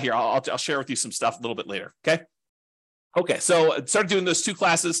find out here. I'll share with you some stuff a little bit later. Okay. So I started doing those 2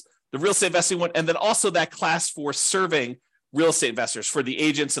 classes, the real estate investing one, and then also that class for serving real estate investors, for the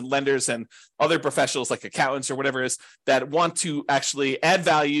agents and lenders and other professionals like accountants or whatever it is that want to actually add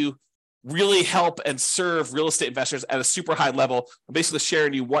value, really help and serve real estate investors at a super high level. I'm basically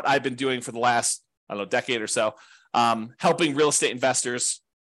sharing you what I've been doing for the last, decade or so, helping real estate investors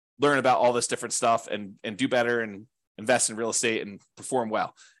learn about all this different stuff and do better and invest in real estate and perform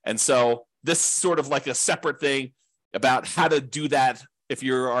well. And so this is sort of like a separate thing about how to do that if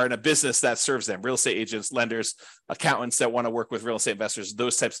you are in a business that serves them, real estate agents, lenders, accountants that want to work with real estate investors,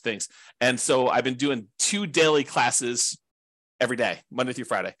 those types of things. And so I've been doing 2 daily classes every day, Monday through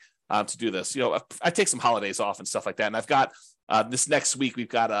Friday, to do this. I take some holidays off and stuff like that. And I've got this next week, we've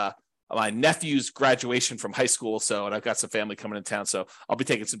got my nephew's graduation from high school. And I've got some family coming in town. So I'll be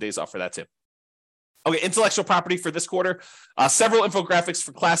taking some days off for that too. Okay, intellectual property for this quarter, several infographics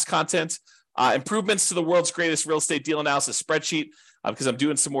for class content, improvements to the world's greatest real estate deal analysis spreadsheet, because I'm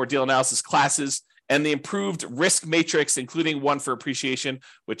doing some more deal analysis classes, and the improved risk matrix, including one for appreciation,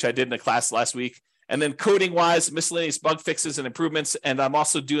 which I did in a class last week. And then coding wise, miscellaneous bug fixes and improvements. And I'm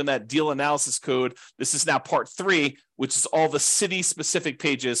also doing that deal analysis code. This is now part 3, which is all the city specific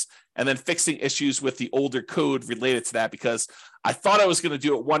pages, and then fixing issues with the older code related to that, because I thought I was going to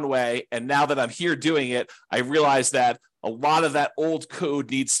do it one way. And now that I'm here doing it, I realized that a lot of that old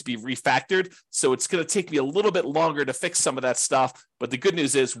code needs to be refactored. So it's going to take me a little bit longer to fix some of that stuff. But the good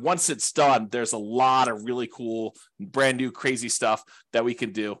news is once it's done, there's a lot of really cool, brand new, crazy stuff that we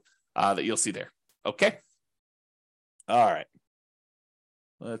can do that you'll see there. Okay. All right.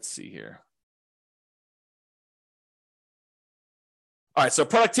 Let's see here. All right, so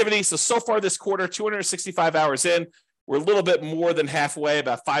productivity. So far this quarter, 265 hours in. We're a little bit more than halfway,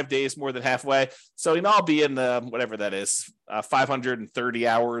 about 5 days more than halfway. So, I'll be in the, whatever that is, 530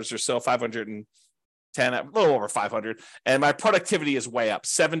 hours or so, 510, a little over 500. And my productivity is way up,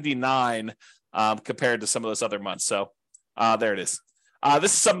 79 compared to some of those other months. So there it is.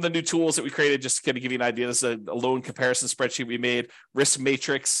 This is some of the new tools that we created, just to kind of give you an idea. This is a loan comparison spreadsheet we made, risk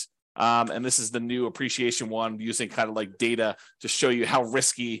matrix. And this is the new appreciation one, using kind of like data to show you how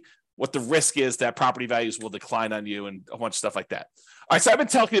risky, what the risk is that property values will decline on you, and a bunch of stuff like that. All right, so I've been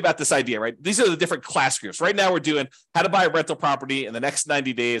talking about this idea, right? These are the different class groups. Right now we're doing how to buy a rental property in the next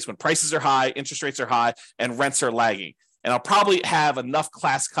 90 days when prices are high, interest rates are high, and rents are lagging. And I'll probably have enough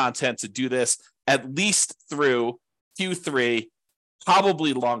class content to do this at least through Q3,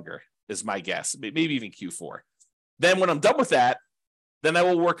 probably longer is my guess, maybe even Q4. Then when I'm done with that, then I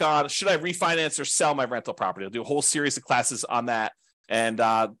will work on, should I refinance or sell my rental property? I'll do a whole series of classes on that. And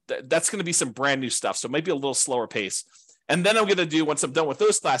that's going to be some brand new stuff. So maybe a little slower pace. And then I'm going to do, once I'm done with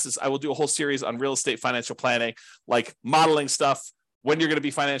those classes, I will do a whole series on real estate financial planning, like modeling stuff, when you're going to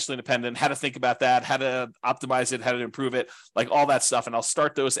be financially independent, how to think about that, how to optimize it, how to improve it, like all that stuff. And I'll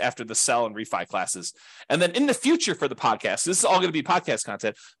start those after the sell and refi classes. And then in the future for the podcast, this is all going to be podcast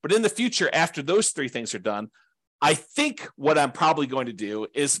content, but in the future, after those three things are done, I think what I'm probably going to do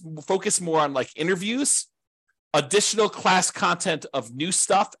is focus more on like interviews, additional class content of new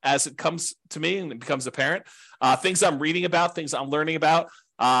stuff as it comes to me and it becomes apparent, things I'm reading about, things I'm learning about,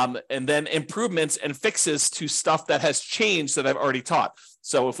 and then improvements and fixes to stuff that has changed that I've already taught.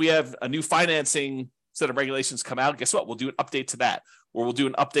 So if we have a new financing set of regulations come out, guess what? We'll do an update to that, or we'll do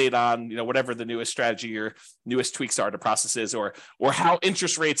an update on, whatever the newest strategy or newest tweaks are to processes, or how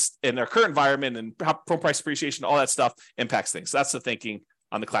interest rates in our current environment and how home price appreciation, all that stuff impacts things. So that's the thinking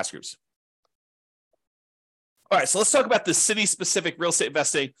on the class groups. All right, so let's talk about the city-specific real estate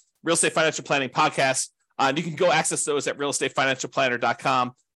investing, real estate financial planning podcast. And you can go access those at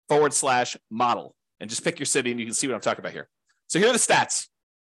realestatefinancialplanner.com/model and just pick your city and you can see what I'm talking about here. So here are the stats.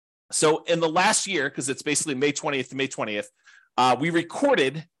 So in the last year, because it's basically May 20th to May 20th, we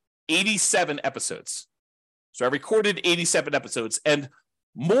recorded 87 episodes. So I recorded 87 episodes and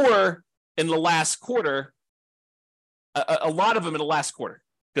more in the last quarter, a lot of them in the last quarter,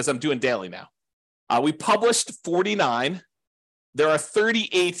 because I'm doing daily now. We published 49. There are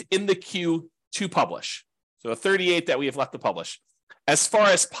 38 in the queue to publish. So 38 that we have left to publish. As far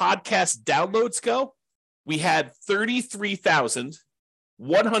as podcast downloads go, we had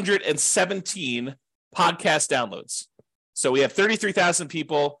 33,117 podcast downloads. So we have 33,000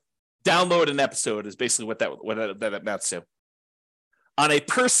 people download an episode is basically what that amounts to. On a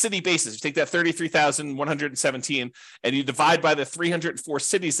per city basis, you take that 33,117 and you divide by the 304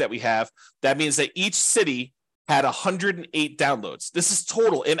 cities that we have, that means that each city had 108 downloads. This is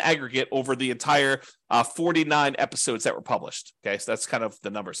total in aggregate over the entire 49 episodes that were published. Okay, so that's kind of the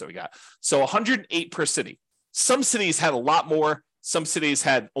numbers that we got. So 108 per city. Some cities had a lot more. Some cities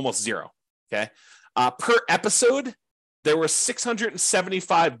had almost zero. Okay, per episode, there were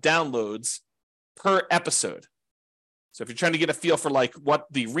 675 downloads per episode. So if you're trying to get a feel for like what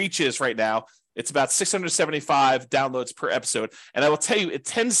the reach is right now, it's about 675 downloads per episode. And I will tell you, it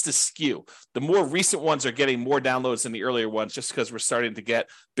tends to skew. The more recent ones are getting more downloads than the earlier ones, just because we're starting to get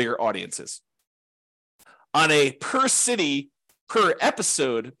bigger audiences. On a per city, per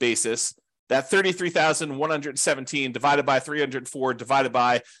episode basis, that 33,117 divided by 304 divided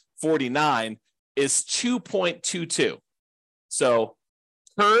by 49 is 2.22. So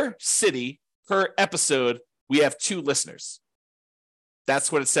per city, per episode, we have 2 listeners.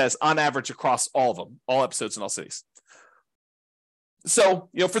 That's what it says on average across all of them, all episodes in all cities. So,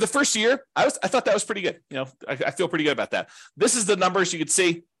 for the first year, I thought that was pretty good. I feel pretty good about that. This is the numbers you could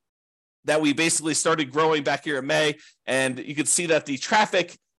see that we basically started growing back here in May. And you could see that the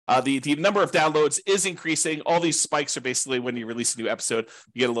traffic, the number of downloads is increasing. All these spikes are basically when you release a new episode,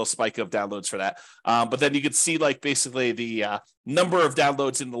 you get a little spike of downloads for that. But then you could see like basically the number of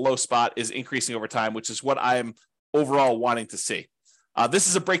downloads in the low spot is increasing over time, which is what I'm overall wanting to see. This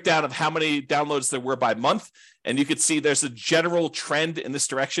is a breakdown of how many downloads there were by month. And you could see there's a general trend in this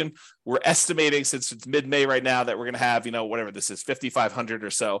direction. We're estimating, since it's mid-May right now, that we're going to have, whatever this is, 5,500 or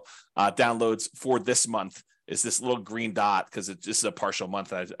so downloads for this month. Is this little green dot, because this is a partial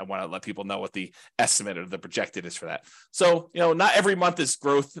month. I want to let people know what the estimate or the projected is for that. So, not every month is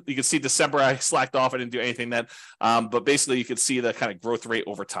growth. You can see December, I slacked off. I didn't do anything then. But basically, you can see the kind of growth rate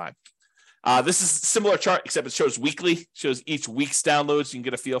over time. This is a similar chart, except it shows weekly, shows each week's downloads. You can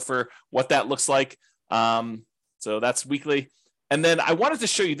get a feel for what that looks like. So that's weekly. And then I wanted to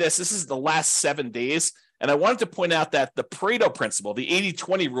show you this. This is the last 7 days. And I wanted to point out that the Pareto principle, the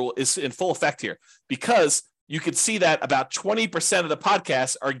 80-20 rule, is in full effect here, because you could see that about 20% of the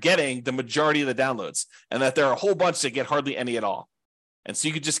podcasts are getting the majority of the downloads, and that there are a whole bunch that get hardly any at all. And so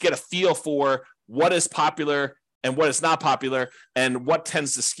you could just get a feel for what is popular and what is not popular and what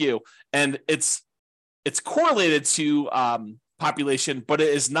tends to skew. And it's correlated to population, but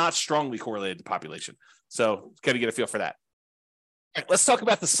it is not strongly correlated to population. So got to get a feel for that. All right, let's talk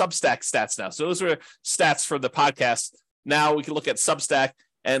about the Substack stats now. So those were stats for the podcast. Now we can look at Substack.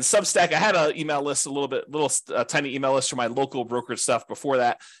 And Substack, I had an email list, a tiny email list for my local brokerage stuff before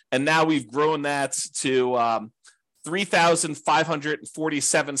that. And now we've grown that to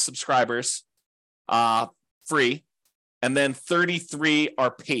 3,547 subscribers, free, and then 33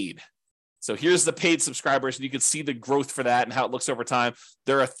 are paid. So here's the paid subscribers, and you can see the growth for that and how it looks over time.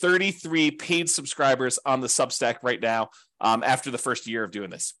 There are 33 paid subscribers on the Substack right now after the first year of doing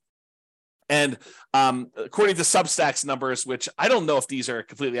this. And according to Substack's numbers, which I don't know if these are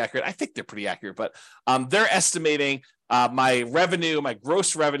completely accurate, I think they're pretty accurate, but they're estimating my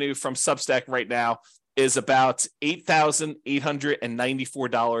gross revenue from Substack right now is about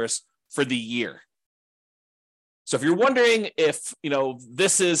 $8,894 for the year. So if you're wondering if,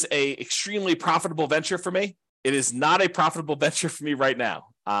 this is a extremely profitable venture for me, it is not a profitable venture for me right now.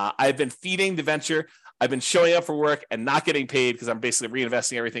 I've been feeding the venture. I've been showing up for work and not getting paid because I'm basically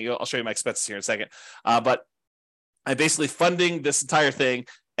reinvesting everything. I'll show you my expenses here in a second. But I'm basically funding this entire thing,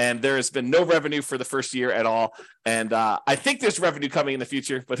 and there has been no revenue for the first year at all. And I think there's revenue coming in the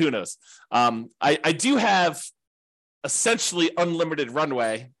future, but who knows? I do have essentially unlimited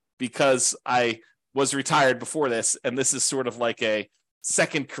runway because I was retired before this, and this is sort of like a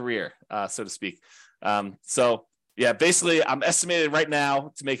second career, so to speak. So yeah, basically I'm estimated right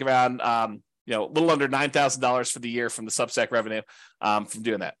now to make around, a little under $9,000 for the year from the Substack revenue from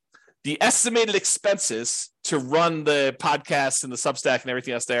doing that. The estimated expenses to run the podcast and the Substack and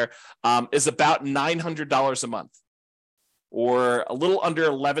everything else there is about $900 a month, or a little under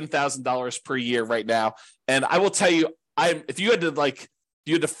 $11,000 per year right now. And I will tell you, if you had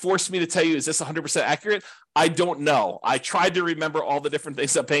to force me to tell you, is this 100% accurate? I don't know. I tried to remember all the different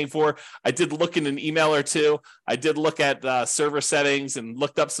things I'm paying for. I did look in an email or two. I did look at server settings and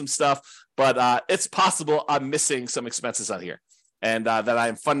looked up some stuff, but it's possible I'm missing some expenses on here, and that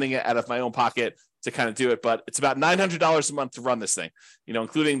I'm funding it out of my own pocket to kind of do it. But it's about $900 a month to run this thing,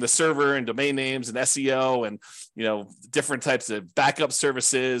 including the server and domain names and SEO and, different types of backup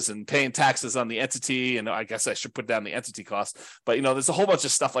services and paying taxes on the entity. And I guess I should put down the entity cost, but there's a whole bunch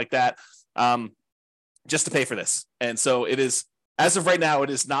of stuff like that just to pay for this. And so it is, as of right now, it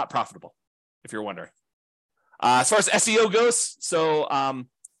is not profitable, if you're wondering. As far as SEO goes, so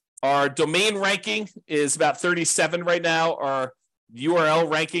our domain ranking is about 37 right now. Our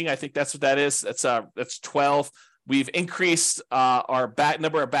URL ranking, I think that's what that is. That's 12. We've increased our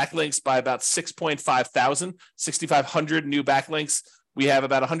number of backlinks by about 6,500 new backlinks. We have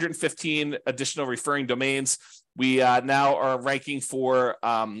about 115 additional referring domains. We now are ranking for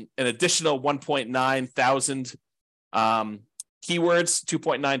an additional 1.9 thousand keywords,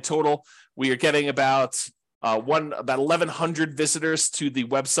 2.9 total. We are getting about 1,100 visitors to the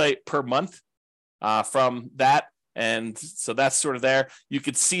website per month from that. And so that's sort of there. You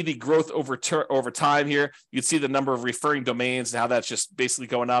could see the growth over time here. You can see the number of referring domains and how that's just basically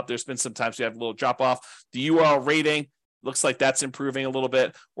going up. There's been some times we have a little drop off. The URL rating looks like that's improving a little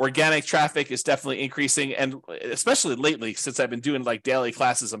bit. Organic traffic is definitely increasing. And especially lately, since I've been doing like daily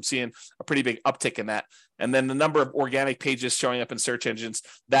classes, I'm seeing a pretty big uptick in that. And then the number of organic pages showing up in search engines,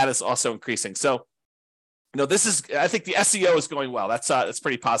 that is also increasing. So I think the SEO is going well. That's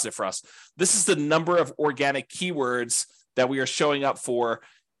pretty positive for us. This is the number of organic keywords that we are showing up for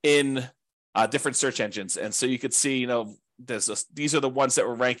in different search engines. And so you could see, these are the ones that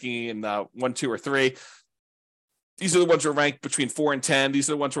we're ranking in 1, 2, or 3. These are the ones we're ranked between 4 and 10. These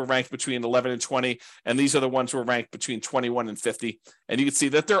are the ones we're ranked between 11 and 20. And these are the ones we're ranked between 21 and 50. And you can see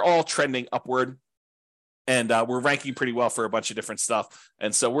that they're all trending upward. And we're ranking pretty well for a bunch of different stuff.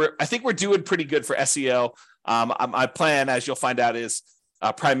 And so I think we're doing pretty good for SEO. My plan, as you'll find out, is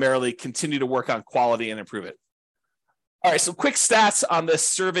primarily continue to work on quality and improve it. All right, so quick stats on this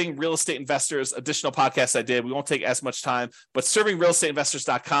Serving Real Estate Investors additional podcast I did. We won't take as much time, but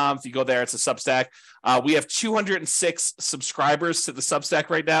servingrealestateinvestors.com. If you go there, it's a Substack. We have 206 subscribers to the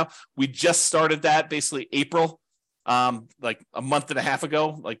Substack right now. We just started that basically April, like a month and a half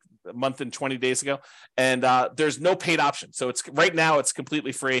ago, like a month and 20 days ago. And there's no paid option. So right now it's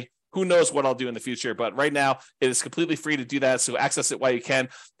completely free. Who knows what I'll do in the future, but right now it is completely free to do that. So access it while you can.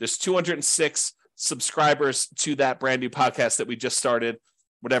 There's 206 subscribers to that brand new podcast that we just started.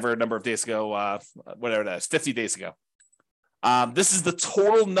 whatever number of days ago, whatever that is, 50 days ago. This is the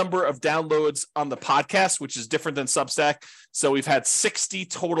total number of downloads on the podcast, which is different than Substack. So we've had 60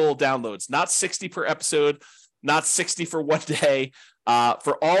 total downloads, not 60 per episode, not 60 for one day.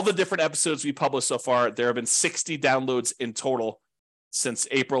 For all the different episodes we published so far, there have been 60 downloads in total since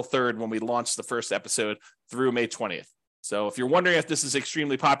April 3rd, when we launched the first episode, through May 20th. So if you're wondering if this is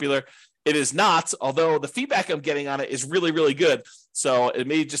extremely popular, it is not, although the feedback I'm getting on it is really, really good. So it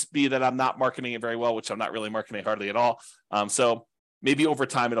may just be that I'm not marketing it very well, which I'm not really marketing hardly at all. So maybe over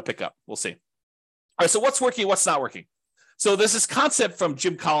time it'll pick up. We'll see. All right, so what's working, what's not working? So there's this concept from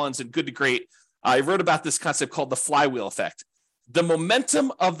Jim Collins and Good to Great. I wrote about this concept called the flywheel effect. The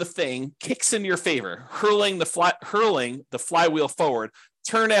momentum of the thing kicks in your favor, hurling the flywheel forward,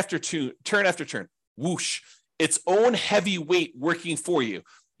 turn after turn, whoosh, its own heavy weight working for you.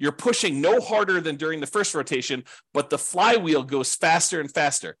 You're pushing no harder than during the first rotation, but the flywheel goes faster and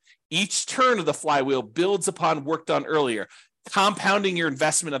faster. Each turn of the flywheel builds upon work done earlier, compounding your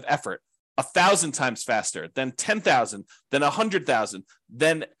investment of effort 1,000 times faster, then 10,000, then 100,000,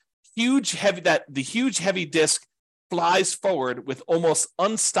 then the huge heavy disc flies forward with almost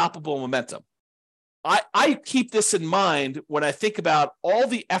unstoppable momentum. I keep this in mind when I think about all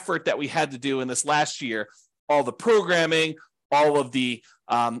the effort that we had to do in this last year, all the programming, all of the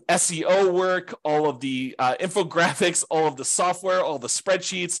SEO work, all of the infographics, all of the software, all the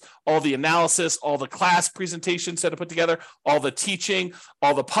spreadsheets, all the analysis, all the class presentations that I put together, all the teaching,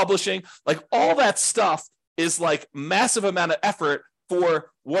 all the publishing, like all that stuff is like massive amount of effort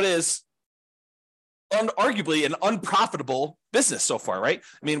for what is arguably an unprofitable business so far, right?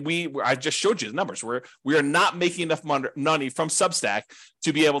 I mean, I just showed you the numbers. We are not making enough money from Substack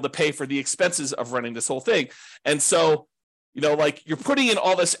to be able to pay for the expenses of running this whole thing. And so, like you're putting in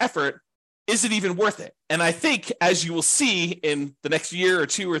all this effort, is it even worth it? And I think, as you will see in the next year or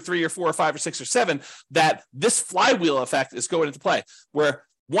 2 or 3 or 4 or 5 or 6 or 7, that this flywheel effect is going into play, where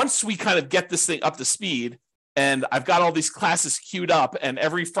once we kind of get this thing up to speed, and I've got all these classes queued up, and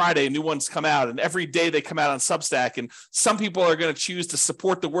every Friday new ones come out, and every day they come out on Substack, and some people are going to choose to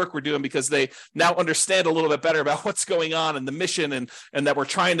support the work we're doing because they now understand a little bit better about what's going on and the mission, and that we're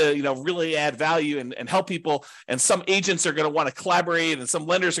trying to really add value and help people. And some agents are going to want to collaborate, and some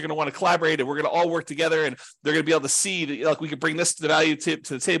lenders are going to want to collaborate, and we're going to all work together, and they're going to be able to see that, like, we could bring this to the value to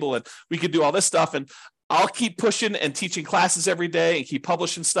the table, and we could do all this stuff. And I'll keep pushing and teaching classes every day and keep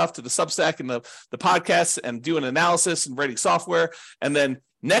publishing stuff to the Substack and the podcasts and doing analysis and writing software. And then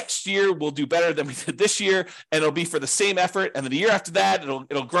next year we'll do better than we did this year, and it'll be for the same effort. And then the year after that,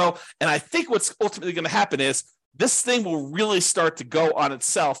 it'll grow. And I think what's ultimately going to happen is this thing will really start to go on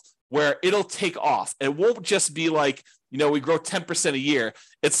itself, where it'll take off. It won't just be like, we grow 10% a year.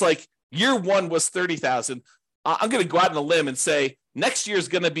 It's like year one was 30,000. I'm going to go out on a limb and say next year is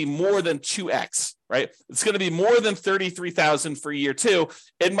going to be more than 2x, right? It's going to be more than 33,000 for year 2.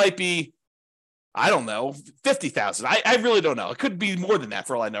 It might be, I don't know, 50,000. I really don't know. It could be more than that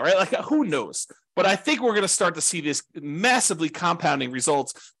for all I know, right? Like, who knows? But I think we're going to start to see this massively compounding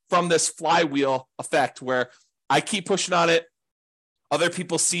results from this flywheel effect, where I keep pushing on it. Other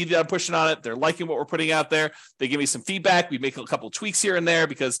people see that I'm pushing on it. They're liking what we're putting out there. They give me some feedback. We make a couple of tweaks here and there,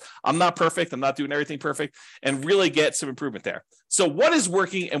 because I'm not perfect. I'm not doing everything perfect, and really get some improvement there. So what is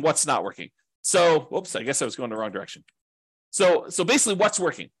working and what's not working? So, whoops, I guess I was going the wrong direction. So basically what's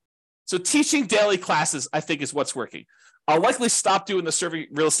working? So teaching daily classes, I think, is what's working. I'll likely stop doing the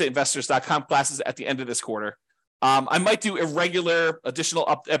ServingRealEstateInvestors.com classes at the end of this quarter. I might do irregular additional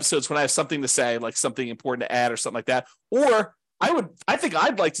episodes when I have something to say, like something important to add or something like that. Or I think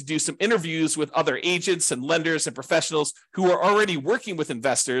I'd like to do some interviews with other agents and lenders and professionals who are already working with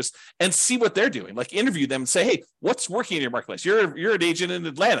investors and see what they're doing. Like, interview them and say, hey, what's working in your marketplace? You're an agent in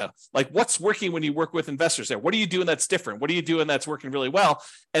Atlanta. Like, what's working when you work with investors there? What are you doing that's different? What are you doing that's working really well?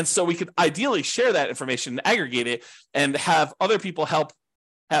 And so we could ideally share that information and aggregate it, and have other people have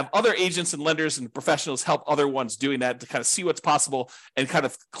other agents and lenders and professionals help other ones doing that, to kind of see what's possible and kind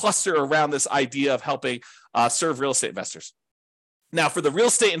of cluster around this idea of helping serve real estate investors. Now, for the real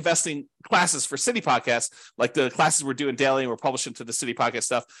estate investing classes for City Podcast, like the classes we're doing daily and we're publishing to the City Podcast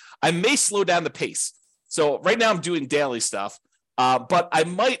stuff, I may slow down the pace. So right now I'm doing daily stuff, but I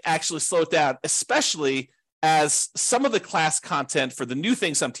might actually slow it down, especially as some of the class content for the new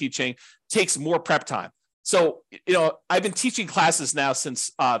things I'm teaching takes more prep time. So, I've been teaching classes now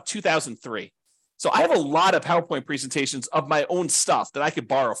since 2003. So I have a lot of PowerPoint presentations of my own stuff that I could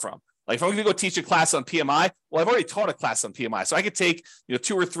borrow from. Like if I'm going to go teach a class on PMI, well, I've already taught a class on PMI. So I could take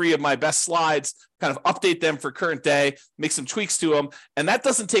 2 or 3 of my best slides, kind of update them for current day, make some tweaks to them. And that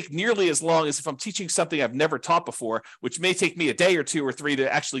doesn't take nearly as long as if I'm teaching something I've never taught before, which may take me a day or 2 or 3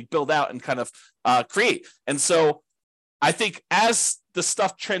 to actually build out and kind of create. And so I think as the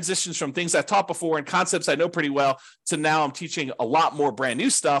stuff transitions from things I've taught before and concepts I know pretty well to now I'm teaching a lot more brand new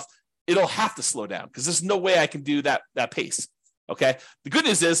stuff, it'll have to slow down because there's no way I can do that pace. Okay. The good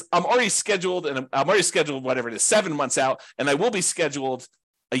news is I'm already scheduled whatever it is, 7 months out, and I will be scheduled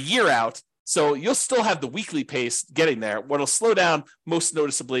a year out. So you'll still have the weekly pace getting there. What'll slow down most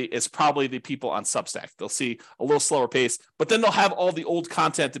noticeably is probably the people on Substack. They'll see a little slower pace, but then they'll have all the old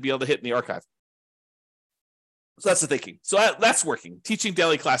content to be able to hit in the archive. So that's the thinking. So that's working. Teaching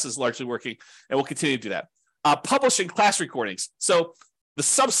daily classes is largely working, and we'll continue to do that. Publishing class recordings. So the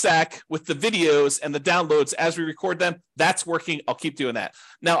Substack with the videos and the downloads as we record them, that's working. I'll keep doing that.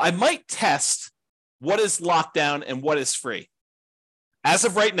 Now, I might test what is locked down and what is free. As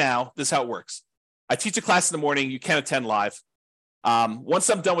of right now, this is how it works. I teach a class in the morning. You can attend live. Once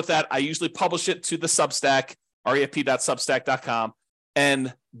I'm done with that, I usually publish it to the Substack, refp.substack.com,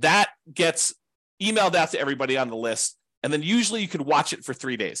 and that gets emailed out to everybody on the list. And then usually you can watch it for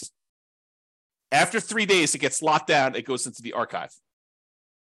 3 days. After 3 days, it gets locked down. It goes into the archive.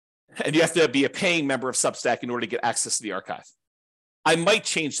 And you have to be a paying member of Substack in order to get access to the archive. I might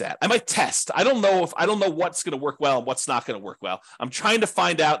change that. I might test. I don't know what's going to work well and what's not going to work well. I'm trying to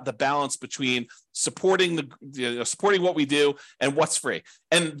find out the balance between supporting supporting what we do and what's free.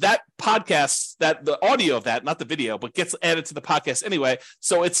 And that podcast, that the audio of that, not the video, but gets added to the podcast anyway.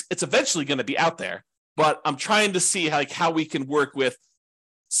 So it's eventually going to be out there. But I'm trying to see how we can work with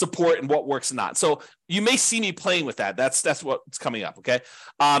support and what works and not. So you may see me playing with that. That's what's coming up. Okay.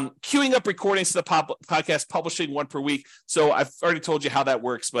 Queuing up recordings to the podcast, publishing 1 per week. So I've already told you how that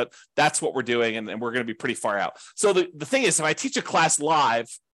works, but that's what we're doing. And we're going to be pretty far out. So the thing is, if I teach a class live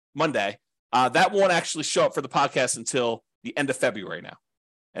Monday, that won't actually show up for the podcast until the end of February now.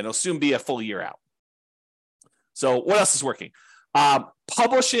 And it'll soon be a full year out. So what else is working?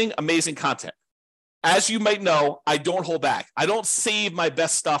 Publishing amazing content. As you might know, I don't hold back. I don't save my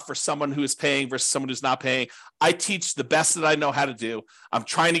best stuff for someone who is paying versus someone who's not paying. I teach the best that I know how to do. I'm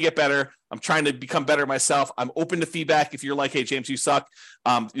trying to get better. I'm trying to become better myself. I'm open to feedback. If you're like, hey, James, you suck.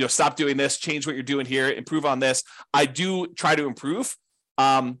 Stop doing this. Change what you're doing here. Improve on this. I do try to improve.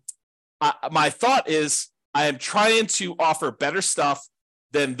 My thought is I am trying to offer better stuff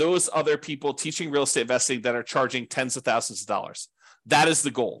than those other people teaching real estate investing that are charging tens of thousands of dollars. That is the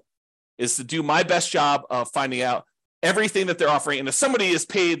goal. Is to do my best job of finding out everything that they're offering. And if somebody is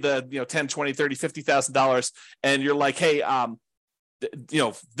paid the $10, $20, $30, $50,000 and you're like, hey,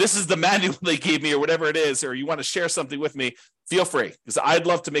 this is the manual they gave me or whatever it is, or you want to share something with me, feel free. Because I'd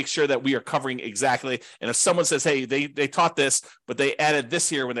love to make sure that we are covering exactly. And if someone says, hey, they taught this, but they added this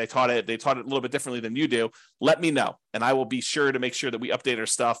here when they taught it a little bit differently than you do, let me know. And I will be sure to make sure that we update our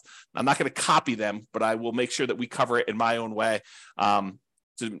stuff. I'm not going to copy them, but I will make sure that we cover it in my own way.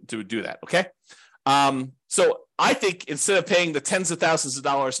 To do that. Okay. So I think instead of paying the tens of thousands of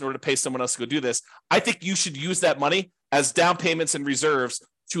dollars in order to pay someone else to go do this, I think you should use that money as down payments and reserves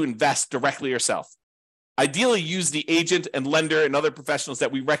to invest directly yourself. Ideally, use the agent and lender and other professionals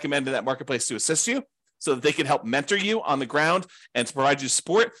that we recommend in that marketplace to assist you so that they can help mentor you on the ground and to provide you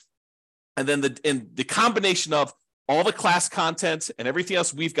support. And then the combination of all the class content and everything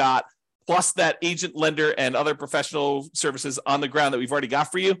else we've got, plus that agent, lender, and other professional services on the ground that we've already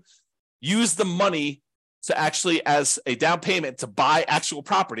got for you, use the money to actually as a down payment to buy actual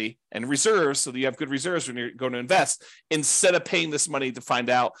property and reserves so that you have good reserves when you're going to invest instead of paying this money to find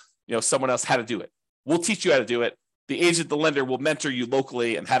out someone else how to do it. We'll teach you how to do it. The agent, the lender will mentor you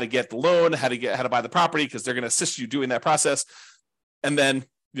locally and how to get the loan, how to buy the property because they're going to assist you doing that process. And then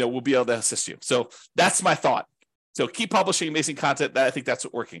we'll be able to assist you. So that's my thought. So keep publishing amazing content. I think that's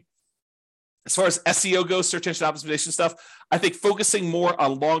what's working. As far as SEO goes, search engine optimization stuff, I think focusing more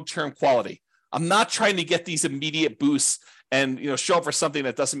on long-term quality. I'm not trying to get these immediate boosts and show up for something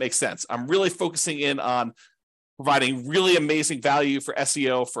that doesn't make sense. I'm really focusing in on providing really amazing value for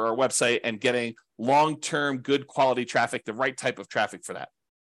SEO for our website and getting long-term good quality traffic, the right type of traffic for that.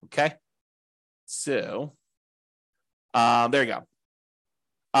 Okay. So there you go.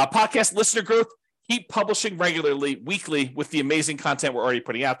 Podcast listener growth. Keep publishing regularly, weekly, with the amazing content we're already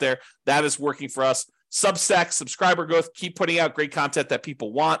putting out there. That is working for us. Substack, subscriber growth, keep putting out great content that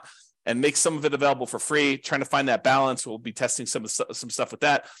people want and make some of it available for free. Trying to find that balance. We'll be testing some stuff with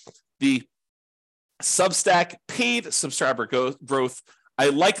that. The Substack paid subscriber growth, I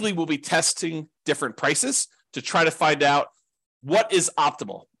likely will be testing different prices to try to find out what is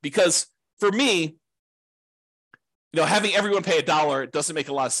optimal. Because for me, having everyone pay $1 doesn't make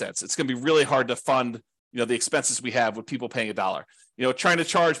a lot of sense. It's going to be really hard to fund, the expenses we have with people paying $1. Trying to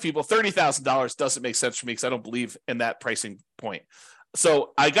charge people $30,000 doesn't make sense for me because I don't believe in that pricing point.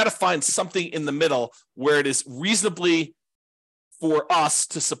 So I got to find something in the middle where it is reasonably for us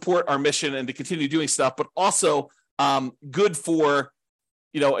to support our mission and to continue doing stuff, but also good for,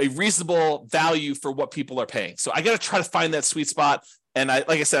 a reasonable value for what people are paying. So I got to try to find that sweet spot. And like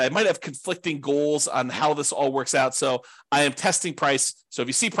I said, I might have conflicting goals on how this all works out. So I am testing price. So if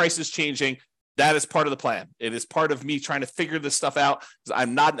you see prices changing, that is part of the plan. It is part of me trying to figure this stuff out because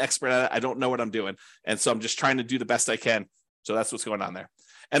I'm not an expert at it. I don't know what I'm doing. And so I'm just trying to do the best I can. So that's what's going on there.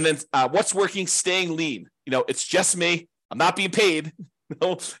 And then what's working, staying lean. It's just me. I'm not being paid.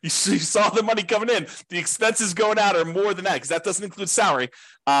 You saw the money coming in. The expenses going out are more than that because that doesn't include salary.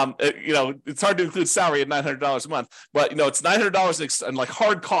 It's hard to include salary at $900 a month, but it's $900 in like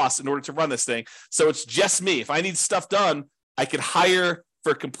hard costs in order to run this thing. So it's just me. If I need stuff done, I could hire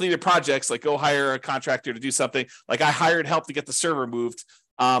for completed projects, like go hire a contractor to do something. Like I hired help to get the server moved.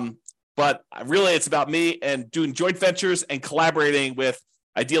 But really it's about me and doing joint ventures and collaborating with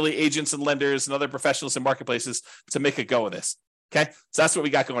ideally agents and lenders and other professionals in marketplaces to make a go of this. Okay, so that's what we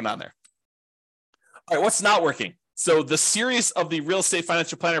got going on there. All right, what's not working? So the series of the Real Estate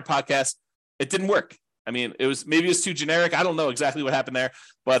Financial Planner podcast, it didn't work. I mean, it was too generic. I don't know exactly what happened there,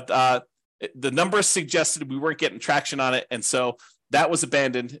 but the numbers suggested we weren't getting traction on it, and so that was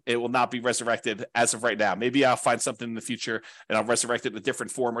abandoned. It will not be resurrected as of right now. Maybe I'll find something in the future and I'll resurrect it in a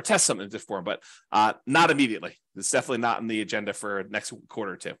different form or test something in a different form, but not immediately. It's definitely not on the agenda for next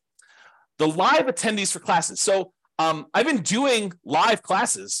quarter or two. The live attendees for classes. So I've been doing live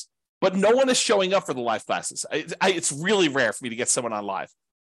classes, but no one is showing up for the live classes. It's really rare for me to get someone on live.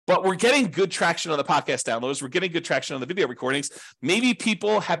 But we're getting good traction on the podcast downloads. We're getting good traction on the video recordings. Maybe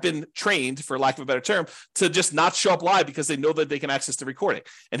people have been trained, for lack of a better term, to just not show up live because they know that they can access the recording.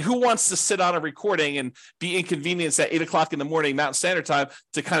 And who wants to sit on a recording and be inconvenienced at 8 o'clock in the morning, Mountain Standard Time,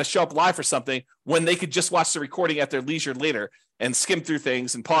 to kind of show up live for something when they could just watch the recording at their leisure later and skim through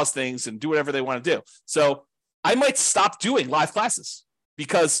things and pause things and do whatever they want to do. So I might stop doing live classes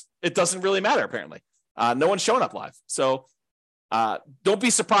because it doesn't really matter, apparently. No one's showing up live. So don't be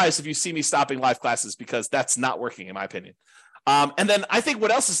surprised if you see me stopping live classes because that's not working, in my opinion. And then I think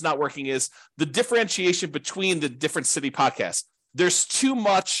what else is not working is the differentiation between the different city podcasts. There's too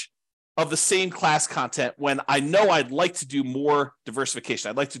much of the same class content when I know I'd like to do more diversification.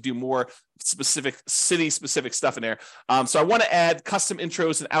 I'd like to do more specific city-specific stuff in there. So I want to add custom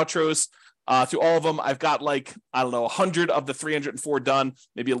intros and outros to all of them. I've got 100 of the 304 done,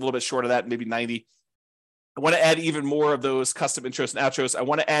 maybe a little bit short of that, maybe 90. I want to add even more of those custom intros and outros. I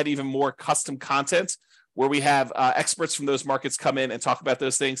want to add even more custom content where we have experts from those markets come in and talk about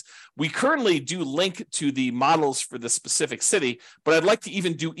those things. We currently do link to the models for the specific city, but I'd like to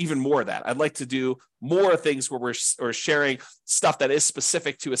even do even more of that. I'd like to do more things where we're sharing stuff that is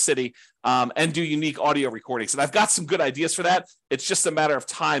specific to a city and do unique audio recordings. And I've got some good ideas for that. It's just a matter of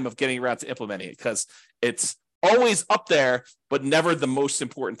time of getting around to implementing it because it's always up there, but never the most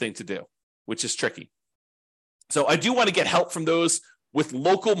important thing to do, which is tricky. So I do want to get help from those with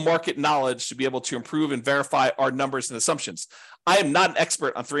local market knowledge to be able to improve and verify our numbers and assumptions. I am not an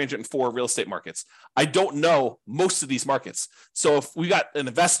expert on 304 real estate markets. I don't know most of these markets. So if we got an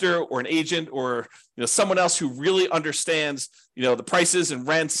investor or an agent or someone else who really understands the prices and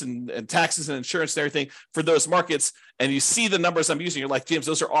rents and taxes and insurance and everything for those markets, and you see the numbers I'm using, you're like, James,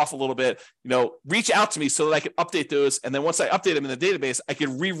 those are off a little bit. Reach out to me so that I can update those. And then once I update them in the database, I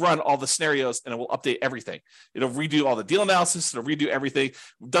can rerun all the scenarios and it will update everything. It'll redo all the deal analysis. It'll redo everything.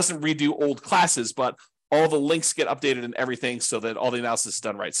 It doesn't redo old classes, but all the links get updated and everything so that all the analysis is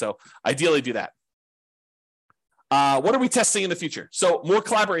done right. So ideally do that. What are we testing in the future? So more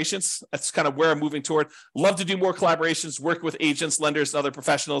collaborations. That's kind of where I'm moving toward. Love to do more collaborations, work with agents, lenders, and other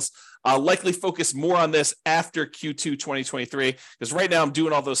professionals. Likely focus more on this after Q2 2023, because right now I'm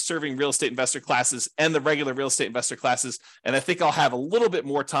doing all those serving real estate investor classes and the regular real estate investor classes. And I think I'll have a little bit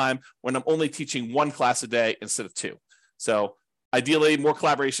more time when I'm only teaching one class a day instead of two. So ideally more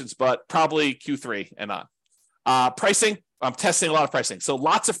collaborations, but probably Q3 and on. Pricing, I'm testing a lot of pricing. So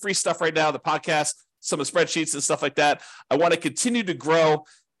lots of free stuff right now, the podcast, some of the spreadsheets and stuff like that. I want to continue to grow,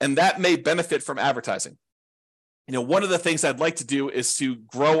 and that may benefit from advertising. One of the things I'd like to do is to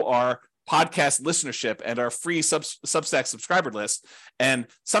grow our podcast listenership and our free Substack subscriber list. And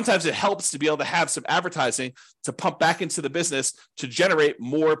sometimes it helps to be able to have some advertising to pump back into the business to generate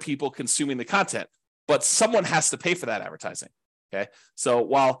more people consuming the content. But someone has to pay for that advertising. Okay. So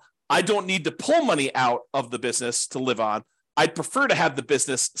while I don't need to pull money out of the business to live on, I'd prefer to have the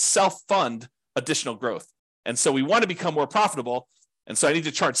business self-fund additional growth. And so we want to become more profitable. And so I need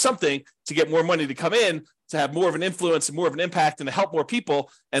to charge something to get more money to come in, to have more of an influence and more of an impact and to help more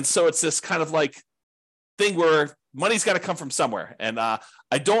people. And so it's this kind of like thing where money's got to come from somewhere. And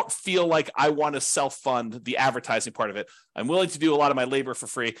I don't feel like I want to self-fund the advertising part of it. I'm willing to do a lot of my labor for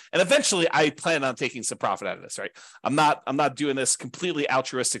free. And eventually I plan on taking some profit out of this, right? I'm not doing this completely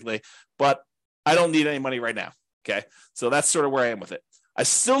altruistically, but I don't need any money right now. Okay. So that's sort of where I am with it. I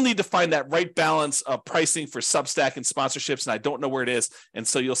still need to find that right balance of pricing for Substack and sponsorships, and I don't know where it is. And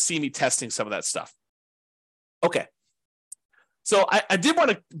so you'll see me testing some of that stuff. Okay. So I did want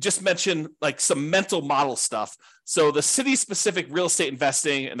to just mention like some mental model stuff. So the city-specific real estate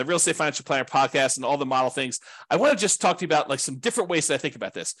investing and the Real Estate Financial Planner podcast and all the model things, I want to just talk to you about like some different ways that I think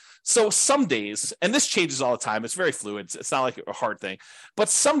about this. So some days, and this changes all the time, it's very fluid. It's not like a hard thing, but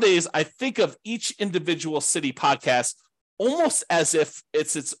some days I think of each individual city podcast almost as if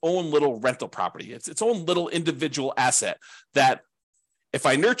it's its own little rental property. It's its own little individual asset that if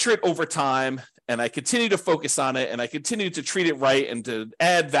I nurture it over time and I continue to focus on it and I continue to treat it right and to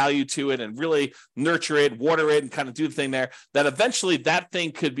add value to it and really nurture it, water it, and kind of do the thing there, that eventually that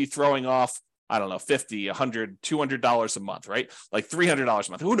thing could be throwing off, I don't know, $50, $100, $200 a month, right? Like $300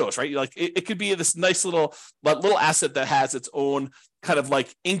 a month. Who knows, right? Like it could be this nice little asset that has its own kind of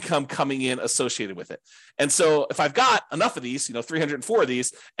like income coming in associated with it. And so if I've got enough of these, 304 of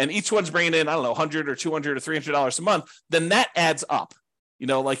these, and each one's bringing in, I don't know, $100 or $200 or $300 a month, then that adds up.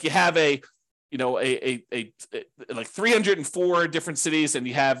 Like you have like 304 different cities, and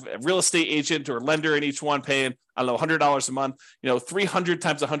you have a real estate agent or lender in each one paying, I don't know, $100 a month. 300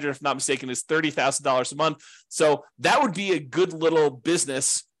 times 100, if not mistaken, is $30,000 a month. So that would be a good little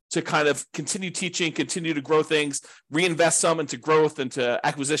business to kind of continue teaching, continue to grow things, reinvest some into growth, into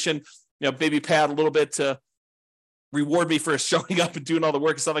acquisition, maybe pay out a little bit to reward me for showing up and doing all the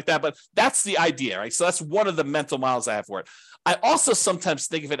work and stuff like that. But that's the idea, right? So that's one of the mental models I have for it. I also sometimes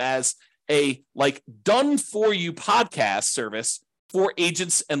think of it as a like done for you podcast service for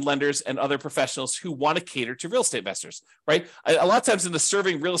agents and lenders and other professionals who want to cater to real estate investors, right? A lot of times in the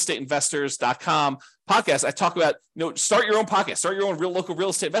servingrealestateinvestors.com podcast, I talk about, start your own podcast, start your own local real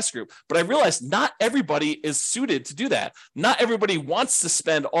estate investor group. But I realized not everybody is suited to do that. Not everybody wants to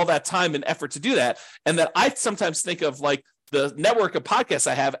spend all that time and effort to do that. And that I sometimes think of like the network of podcasts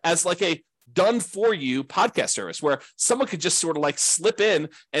I have as like a done for you podcast service where someone could just sort of like slip in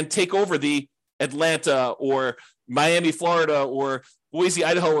and take over the Atlanta or Miami, Florida, or Boise,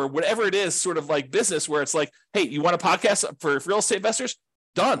 Idaho, or whatever it is, sort of like business where it's like, hey, you want a podcast for real estate investors?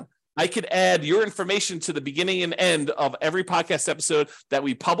 Done. I could add your information to the beginning and end of every podcast episode that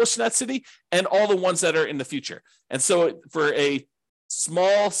we publish in that city and all the ones that are in the future. And so for a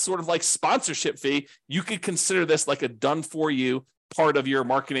small sort of like sponsorship fee, you could consider this like a done for you part of your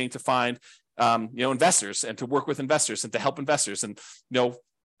marketing to find, investors and to work with investors and to help investors. And,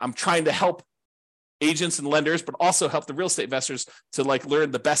 I'm trying to help agents and lenders, but also help the real estate investors to like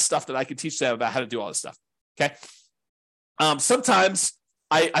learn the best stuff that I can teach them about how to do all this stuff. Okay. Sometimes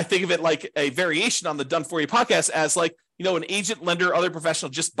I think of it like a variation on the Done For You podcast as like, an agent, lender, other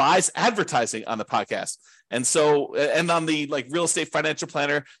professional just buys advertising on the podcast. And so, and on the like Real Estate Financial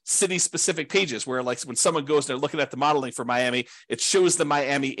Planner city specific pages where like when someone goes and they're looking at the modeling for Miami, it shows the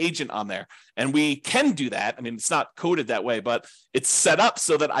Miami agent on there. And we can do that. I mean, it's not coded that way, but it's set up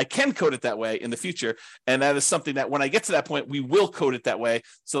so that I can code it that way in the future. And that is something that when I get to that point, we will code it that way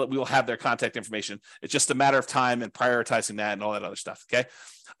so that we will have their contact information. It's just a matter of time and prioritizing that and all that other stuff. Okay.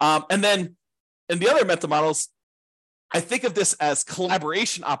 And then in the other mental models, I think of this as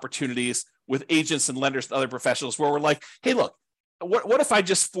collaboration opportunities with agents and lenders and other professionals where we're like, hey, look, what if I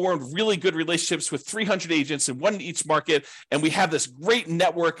just formed really good relationships with 300 agents and one in each market, and we have this great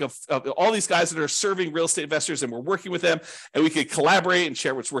network of all these guys that are serving real estate investors, and we're working with them, and we could collaborate and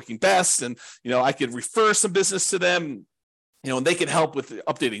share what's working best, and I could refer some business to them. And they can help with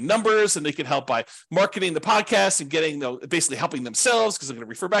updating numbers, and they can help by marketing the podcast and getting, basically helping themselves because they're going to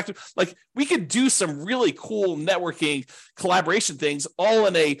refer back to, like, we could do some really cool networking collaboration things all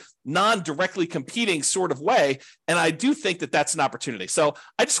in a non-directly competing sort of way. And I do think that that's an opportunity. So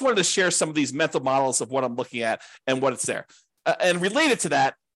I just wanted to share some of these mental models of what I'm looking at and what it's there. And related to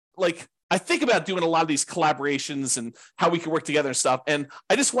that, like, I think about doing a lot of these collaborations and how we can work together and stuff. And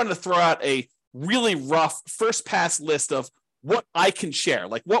I just wanted to throw out a really rough first pass list of what I can share,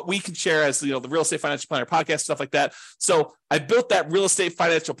 like what we can share as, the Real Estate Financial Planner podcast, stuff like that. So I built that Real Estate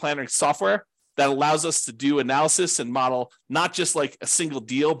Financial Planner software that allows us to do analysis and model, not just like a single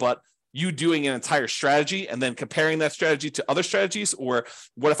deal, but you doing an entire strategy and then comparing that strategy to other strategies, or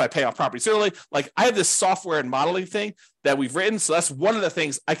what if I pay off properties early? Like, I have this software and modeling thing that we've written. So that's one of the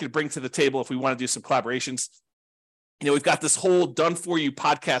things I could bring to the table if we want to do some collaborations. We've got this whole done for you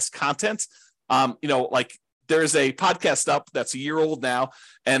podcast content. Like there's a podcast up that's a year old now,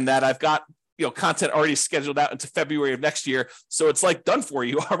 and that I've got content already scheduled out into February of next year. So it's like done for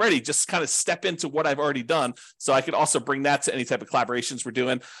you already. Just kind of step into what I've already done. So I could also bring that to any type of collaborations we're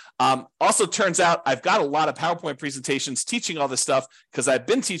doing. Also turns out I've got a lot of PowerPoint presentations teaching all this stuff, because I've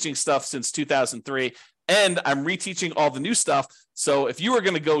been teaching stuff since 2003, and I'm reteaching all the new stuff. So if you were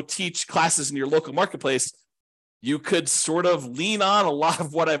going to go teach classes in your local marketplace, you could sort of lean on a lot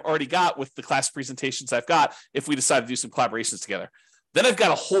of what I've already got with the class presentations I've got if we decide to do some collaborations together. Then I've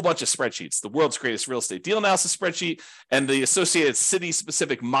got a whole bunch of spreadsheets, the world's greatest real estate deal analysis spreadsheet and the associated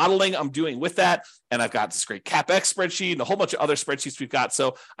city-specific modeling I'm doing with that. And I've got this great CapEx spreadsheet and a whole bunch of other spreadsheets we've got.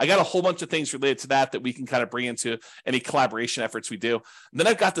 So I got a whole bunch of things related to that we can kind of bring into any collaboration efforts we do. And then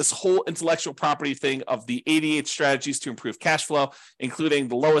I've got this whole intellectual property thing of the 88 strategies to improve cash flow, including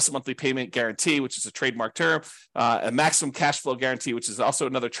the lowest monthly payment guarantee, which is a trademark term, a maximum cash flow guarantee, which is also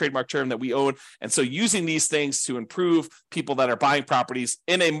another trademark term that we own. And so using these things to improve people that are buying properties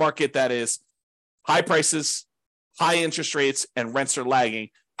in a market that is high prices, high interest rates, and rents are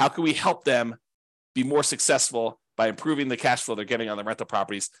lagging, how can we help them be more successful by improving the cash flow they're getting on the rental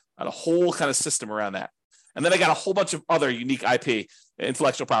properties, and a whole kind of system around that. And then I got a whole bunch of other unique IP,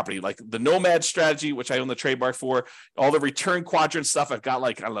 intellectual property, like the Nomad strategy, which I own the trademark for, all the return quadrant stuff. I've got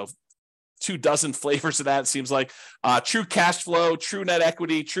 24 flavors of that, it seems like. True cash flow, true net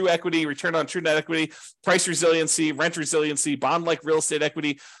equity, true equity, return on true net equity, price resiliency, rent resiliency, bond-like real estate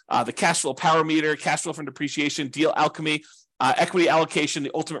equity, the cash flow power meter, cash flow from depreciation, deal alchemy, equity allocation,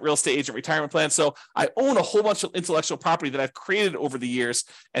 the ultimate real estate agent retirement plan. So I own a whole bunch of intellectual property that I've created over the years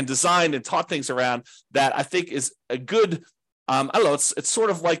and designed and taught things around that I think is a good, it's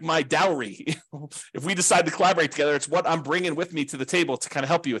sort of like my dowry. If we decide to collaborate together, it's what I'm bringing with me to the table to kind of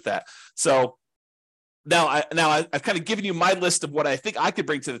help you with that. So now I've kind of given you my list of what I think I could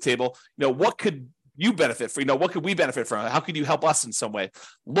bring to the table. What could you benefit from? What could we benefit from? How could you help us in some way?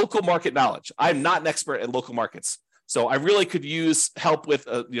 Local market knowledge. I'm not an expert at local markets. So I really could use help with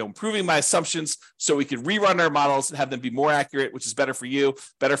improving my assumptions so we could rerun our models and have them be more accurate, which is better for you,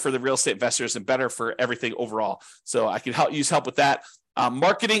 better for the real estate investors, and better for everything overall. So I could use help with that.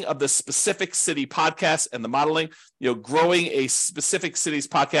 Marketing of the specific city podcast and the modeling, growing a specific city's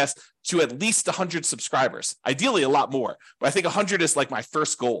podcast to at least 100 subscribers, ideally a lot more. But I think 100 is like my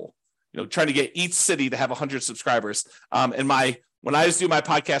first goal, trying to get each city to have 100 subscribers. When I was doing my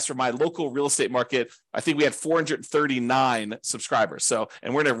podcast for my local real estate market, I think we had 439 subscribers. So,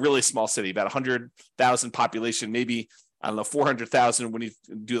 and we're in a really small city, about 100,000 population, maybe, 400,000 when you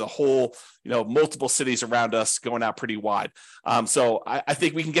do the whole, multiple cities around us going out pretty wide. So I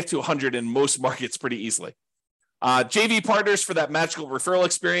think we can get to 100 in most markets pretty easily. JV partners for that magical referral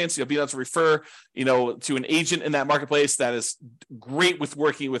experience. You'll be able to refer, to an agent in that marketplace that is great with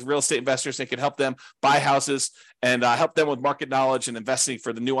working with real estate investors and can help them buy houses and help them with market knowledge and investing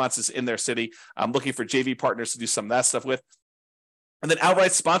for the nuances in their city. I'm looking for JV partners to do some of that stuff with. And then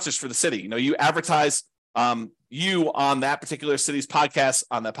outright sponsors for the city. You advertise you on that particular city's podcast,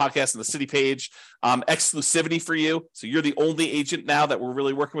 on that podcast on the city page, exclusivity for you. So you're the only agent now that we're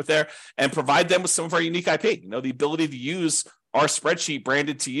really working with there, and provide them with some of our unique IP, the ability to use our spreadsheet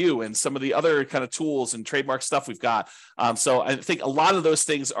branded to you and some of the other kind of tools and trademark stuff we've got. So I think a lot of those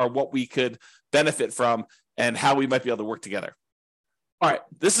things are what we could benefit from and how we might be able to work together. All right,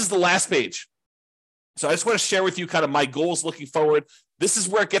 this is the last page. So I just want to share with you kind of my goals looking forward. This is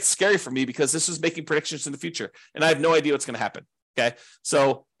where it gets scary for me because this is making predictions in the future and I have no idea what's going to happen. Okay.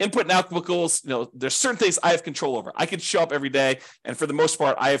 So input and output goals, there's certain things I have control over. I can show up every day. And for the most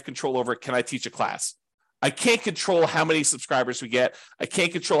part, I have control over, can I teach a class? I can't control how many subscribers we get. I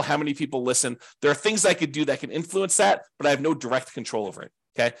can't control how many people listen. There are things I could do that can influence that, but I have no direct control over it.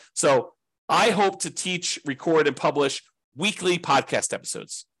 Okay. So I hope to teach, record, and publish weekly podcast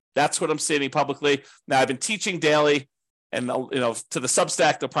episodes. That's what I'm stating publicly. Now, I've been teaching daily, and to the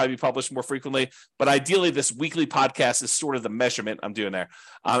Substack, they'll probably be published more frequently. But ideally, this weekly podcast is sort of the measurement I'm doing there.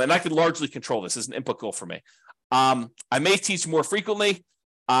 And I can largely control this as an input goal for me. I may teach more frequently.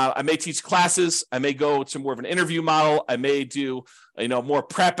 I may teach classes. I may go to more of an interview model. I may do more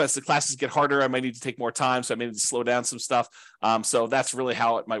prep as the classes get harder. I might need to take more time, so I may need to slow down some stuff. So that's really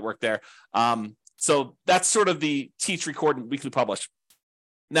how it might work there. So that's sort of the teach, record, and weekly publish.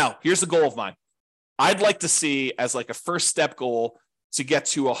 Now, here's a goal of mine. I'd like to see as like a first step goal to get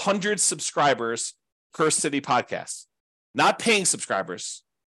to 100 subscribers per city podcast, not paying subscribers,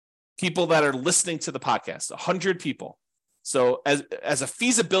 people that are listening to the podcast, 100 people. So as a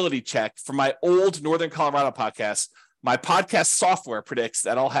feasibility check for my old Northern Colorado podcast, my podcast software predicts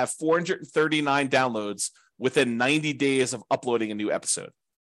that I'll have 439 downloads within 90 days of uploading a new episode.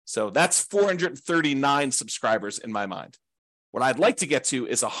 So that's 439 subscribers in my mind. What I'd like to get to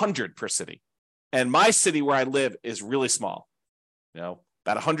is 100 per city. And my city where I live is really small, about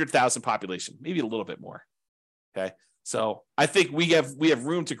 100,000 population, maybe a little bit more. Okay. So I think we have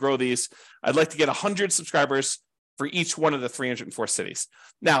room to grow these. I'd like to get 100 subscribers for each one of the 304 cities.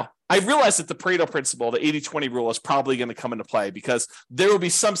 Now, I realize that the Pareto principle, the 80-20 rule, is probably going to come into play because there will be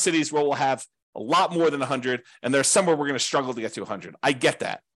some cities where we'll have a lot more than 100, and there's somewhere we're going to struggle to get to 100. I get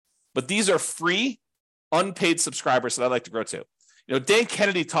that. But these are free, unpaid subscribers that I'd like to grow to. Dan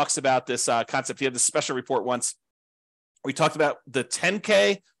Kennedy talks about this concept. He had this special report once. We talked about the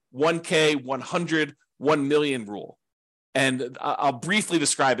 10K, 1K, 100, 1 million rule. And I'll briefly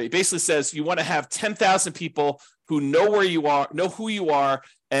describe it. It basically says you want to have 10,000 people who know where you are, know who you are,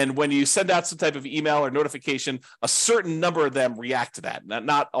 and when you send out some type of email or notification, a certain number of them react to that.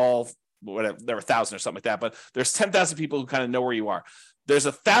 Not all, whatever, there are 1,000 or something like that, but there's 10,000 people who kind of know where you are. There's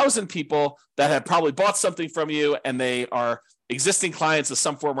 1,000 people that have probably bought something from you, and they are existing clients of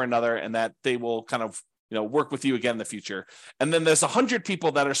some form or another, and that they will kind of work with you again in the future. And then there's 100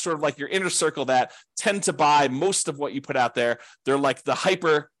 people that are sort of like your inner circle that tend to buy most of what you put out there. They're like the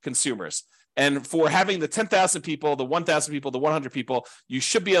hyper consumers. And for having the 10,000 people, the 1,000 people, the 100 people, you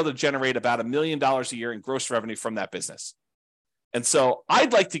should be able to generate about $1 million a year in gross revenue from that business. And so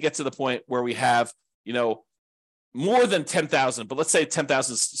I'd like to get to the point where we have, more than 10,000, but let's say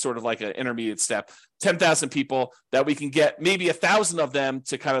 10,000 is sort of like an intermediate step, 10,000 people that we can get maybe 1,000 of them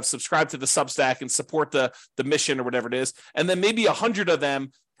to kind of subscribe to the Substack and support the mission or whatever it is. And then maybe 100 of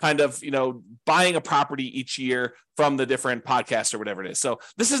them kind of, buying a property each year from the different podcasts or whatever it is. So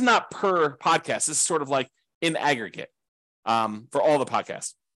this is not per podcast. This is sort of like in aggregate for all the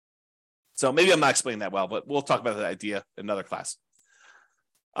podcasts. So maybe I'm not explaining that well, but we'll talk about that idea in another class.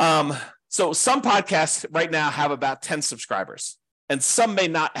 So some podcasts right now have about 10 subscribers, and some may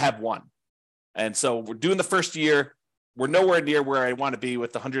not have one. And so we're doing the first year. We're nowhere near where I want to be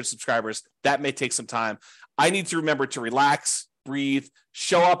with the 100 subscribers. That may take some time. I need to remember to relax, breathe,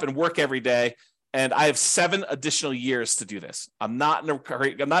 show up and work every day. And I have 7 additional years to do this. I'm not in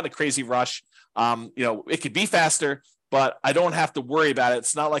a crazy rush. It could be faster, but I don't have to worry about it.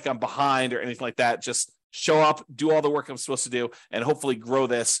 It's not like I'm behind or anything like that. Just show up, do all the work I'm supposed to do, and hopefully grow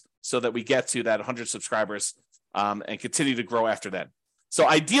this so that we get to that 100 subscribers and continue to grow after that. So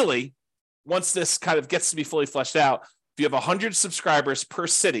ideally, once this kind of gets to be fully fleshed out, if you have 100 subscribers per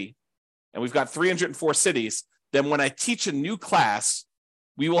city, and we've got 304 cities, then when I teach a new class,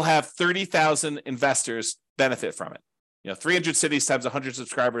 we will have 30,000 investors benefit from it. 300 cities times 100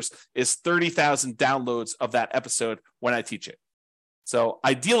 subscribers is 30,000 downloads of that episode when I teach it. So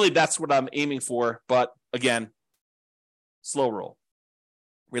ideally, that's what I'm aiming for. But again, slow roll.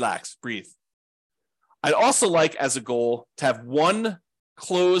 Relax, breathe. I'd also like as a goal to have 1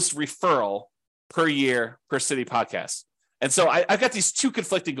 closed referral per year per city podcast. And so I've got these 2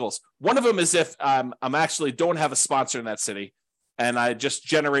 conflicting goals. One of them is if I'm actually don't have a sponsor in that city and I just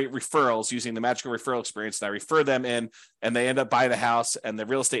generate referrals using the magical referral experience, and I refer them in and they end up buying a house and the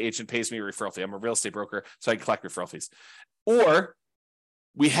real estate agent pays me a referral fee. I'm a real estate broker, so I can collect referral fees. Or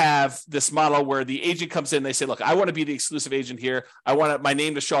we have this model where the agent comes in, they say, look, I want to be the exclusive agent here. I want my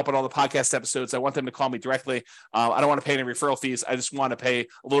name to show up on all the podcast episodes. I want them to call me directly. I don't want to pay any referral fees. I just want to pay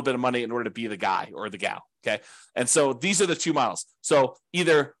a little bit of money in order to be the guy or the gal. Okay. And so these are the 2 models. So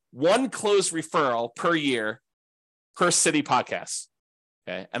either 1 closed referral per year per city podcast.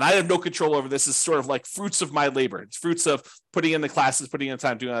 Okay. And I have no control over this. It's sort of like fruits of my labor. It's fruits of putting in the classes, putting in the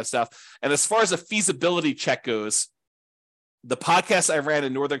time, doing all that stuff. And as far as a feasibility check goes, the podcast I ran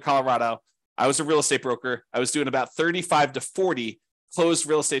in Northern Colorado, I was a real estate broker. I was doing about 35 to 40 closed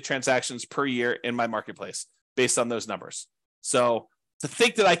real estate transactions per year in my marketplace based on those numbers. So to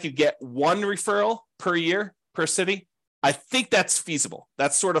think that I could get 1 referral per year per city, I think that's feasible.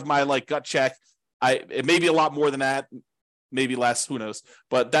 That's sort of my gut check. It may be a lot more than that, maybe less, who knows,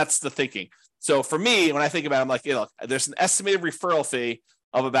 but that's the thinking. So for me, when I think about it, I'm like, look, there's an estimated referral fee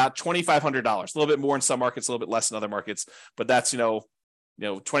of about $2,500, a little bit more in some markets, a little bit less in other markets, but that's,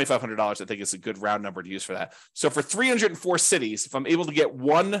 $2,500, I think is a good round number to use for that. So for 304 cities, if I'm able to get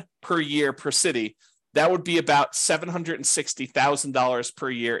 1 per year per city, that would be about $760,000 per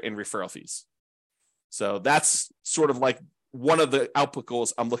year in referral fees. So that's sort of like one of the output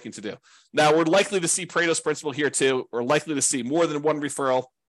goals I'm looking to do. Now, we're likely to see Pareto's principle here too. We're likely to see more than 1 referral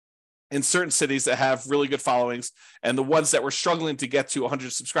in certain cities that have really good followings, and the ones that we're struggling to get to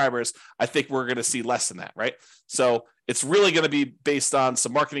 100 subscribers, I think we're going to see less than that, right? So it's really going to be based on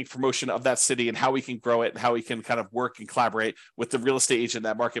some marketing promotion of that city and how we can grow it and how we can kind of work and collaborate with the real estate agent in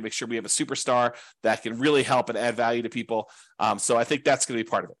that market, make sure we have a superstar that can really help and add value to people. So I think that's going to be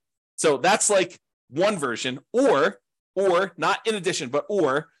part of it. So that's like one version, or not in addition, but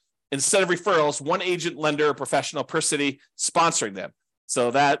instead of referrals, one agent, lender, or professional per city sponsoring them.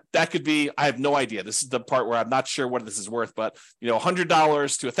 So that could be, I have no idea. This is the part where I'm not sure what this is worth, but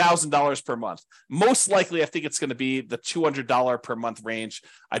 $100 to $1,000 per month. Most likely, I think it's going to be the $200 per month range.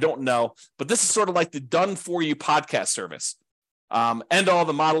 I don't know, but this is sort of like the done for you podcast service. And all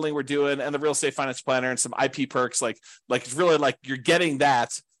the modeling we're doing and the real estate finance planner and some IP perks, like it's really like you're getting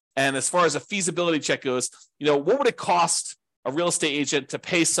that. And as far as a feasibility check goes, what would it cost a real estate agent to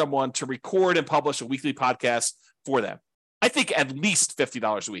pay someone to record and publish a weekly podcast for them? I think at least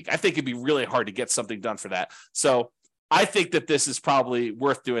 $50 a week. I think it'd be really hard to get something done for that. So I think that this is probably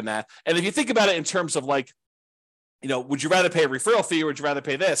worth doing that. And if you think about it in terms of would you rather pay a referral fee or would you rather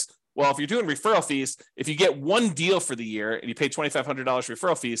pay this? Well, if you're doing referral fees, if you get one deal for the year and you pay $2,500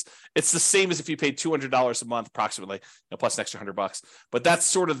 referral fees, it's the same as if you paid $200 a month, approximately, plus an extra $100. But that's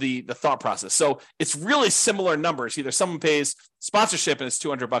sort of the thought process. So it's really similar numbers. Either someone pays sponsorship and it's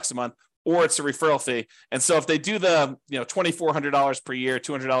 $200 a month, or it's a referral fee. And so if they do the, $2,400 per year,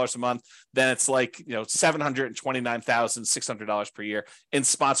 $200 a month, then it's like, $729,600 per year in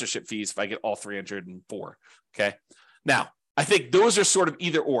sponsorship fees if I get all 304. Okay. Now, I think those are sort of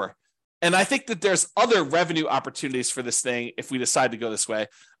either or. And I think that there's other revenue opportunities for this thing if we decide to go this way.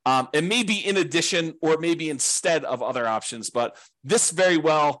 It may be in addition or maybe instead of other options, but this very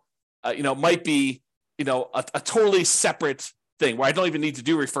well, might be, a totally separate thing where I don't even need to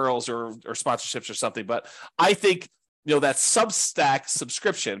do referrals or sponsorships or something. But I think, that Substack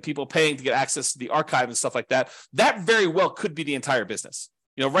subscription, people paying to get access to the archive and stuff like that, that very well could be the entire business.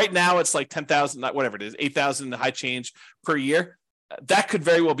 Right now it's like 10,000, whatever it is, 8,000 high change per year. That could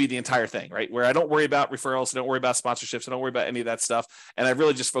very well be the entire thing, right? Where I don't worry about referrals, I don't worry about sponsorships, I don't worry about any of that stuff. And I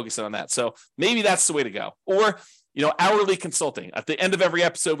really just focus on that. So maybe that's the way to go. Or, hourly consulting. At the end of every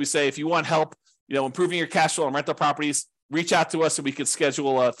episode, we say, if you want help, improving your cash flow on rental properties, reach out to us and we could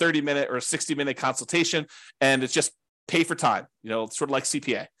schedule a 30-minute or 60-minute consultation. And it's just pay for time, sort of like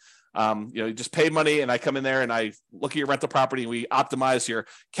CPA. You just pay money and I come in there and I look at your rental property and we optimize your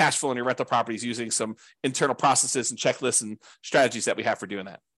cash flow on your rental properties using some internal processes and checklists and strategies that we have for doing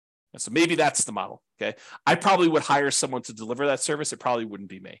that. And so maybe that's the model. Okay. I probably would hire someone to deliver that service. It probably wouldn't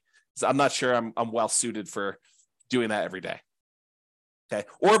be me. So I'm not sure I'm well suited for doing that every day. Okay.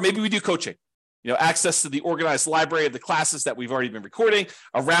 Or maybe we do coaching. Access to the organized library of the classes that we've already been recording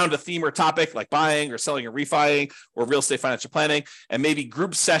around a theme or topic like buying or selling or refining or real estate financial planning, and maybe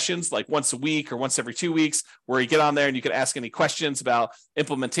group sessions like once a week or once every 2 weeks where you get on there and you can ask any questions about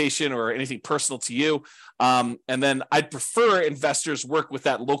implementation or anything personal to you. And then I'd prefer investors work with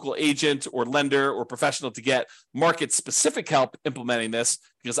that local agent or lender or professional to get market specific help implementing this,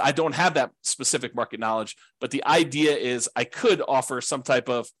 because I don't have that specific market knowledge. But the idea is I could offer some type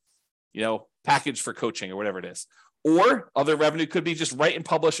of package for coaching or whatever it is. Or other revenue could be just write and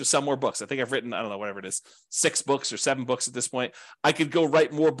publish or sell more books. I think I've written, whatever it is, 6 books or 7 books at this point. I could go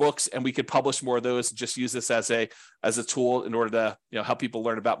write more books and we could publish more of those and just use this as a tool in order to, help people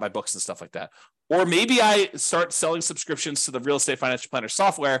learn about my books and stuff like that. Or maybe I start selling subscriptions to the real estate financial planner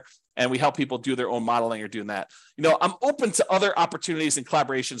software and we help people do their own modeling or doing that. I'm open to other opportunities and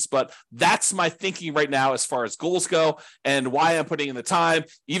collaborations, but that's my thinking right now as far as goals go and why I'm putting in the time,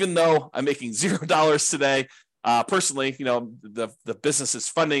 even though I'm making $0 today. Personally, the business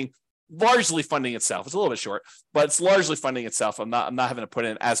is largely funding itself. It's a little bit short, but it's largely funding itself. I'm not having to put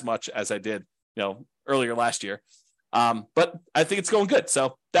in as much as I did, earlier last year. But I think it's going good.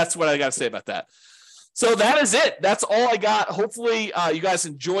 So that's what I got to say about that. So that is it. That's all I got. Hopefully you guys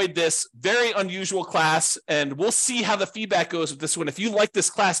enjoyed this very unusual class, and we'll see how the feedback goes with this one. If you like this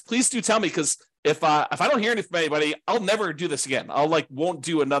class, please do tell me, because if I don't hear anything from anybody, I'll never do this again. Won't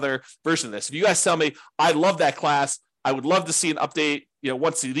do another version of this. If you guys tell me, I love that class, I would love to see an update,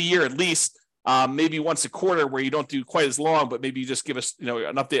 once a year at least, maybe once a quarter where you don't do quite as long, but maybe you just give us,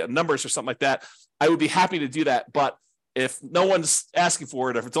 an update on numbers or something like that. I would be happy to do that. But if no one's asking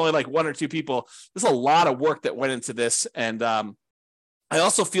for it, if it's only like 1 or 2 people, there's a lot of work that went into this. And I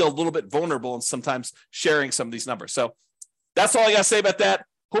also feel a little bit vulnerable in sometimes sharing some of these numbers. So that's all I got to say about that.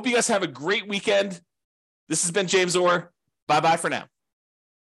 Hope you guys have a great weekend. This has been James Orr. Bye-bye for now.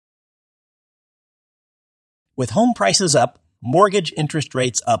 With home prices up, mortgage interest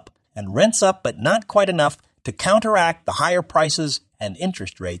rates up, and rents up but not quite enough to counteract the higher prices and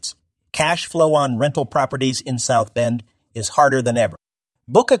interest rates, cash flow on rental properties in South Bend is harder than ever.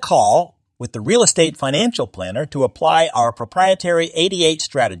 Book a call with the Real Estate Financial Planner to apply our proprietary 88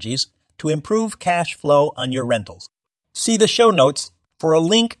 strategies to improve cash flow on your rentals. See the show notes for a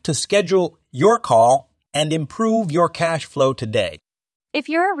link to schedule your call and improve your cash flow today. If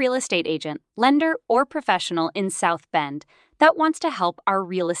you're a real estate agent, lender, or professional in South Bend that wants to help our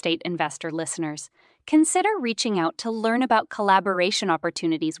real estate investor listeners, consider reaching out to learn about collaboration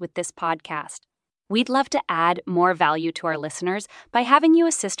opportunities with this podcast. We'd love to add more value to our listeners by having you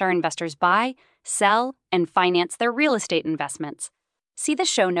assist our investors buy, sell, and finance their real estate investments. See the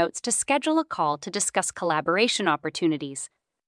show notes to schedule a call to discuss collaboration opportunities.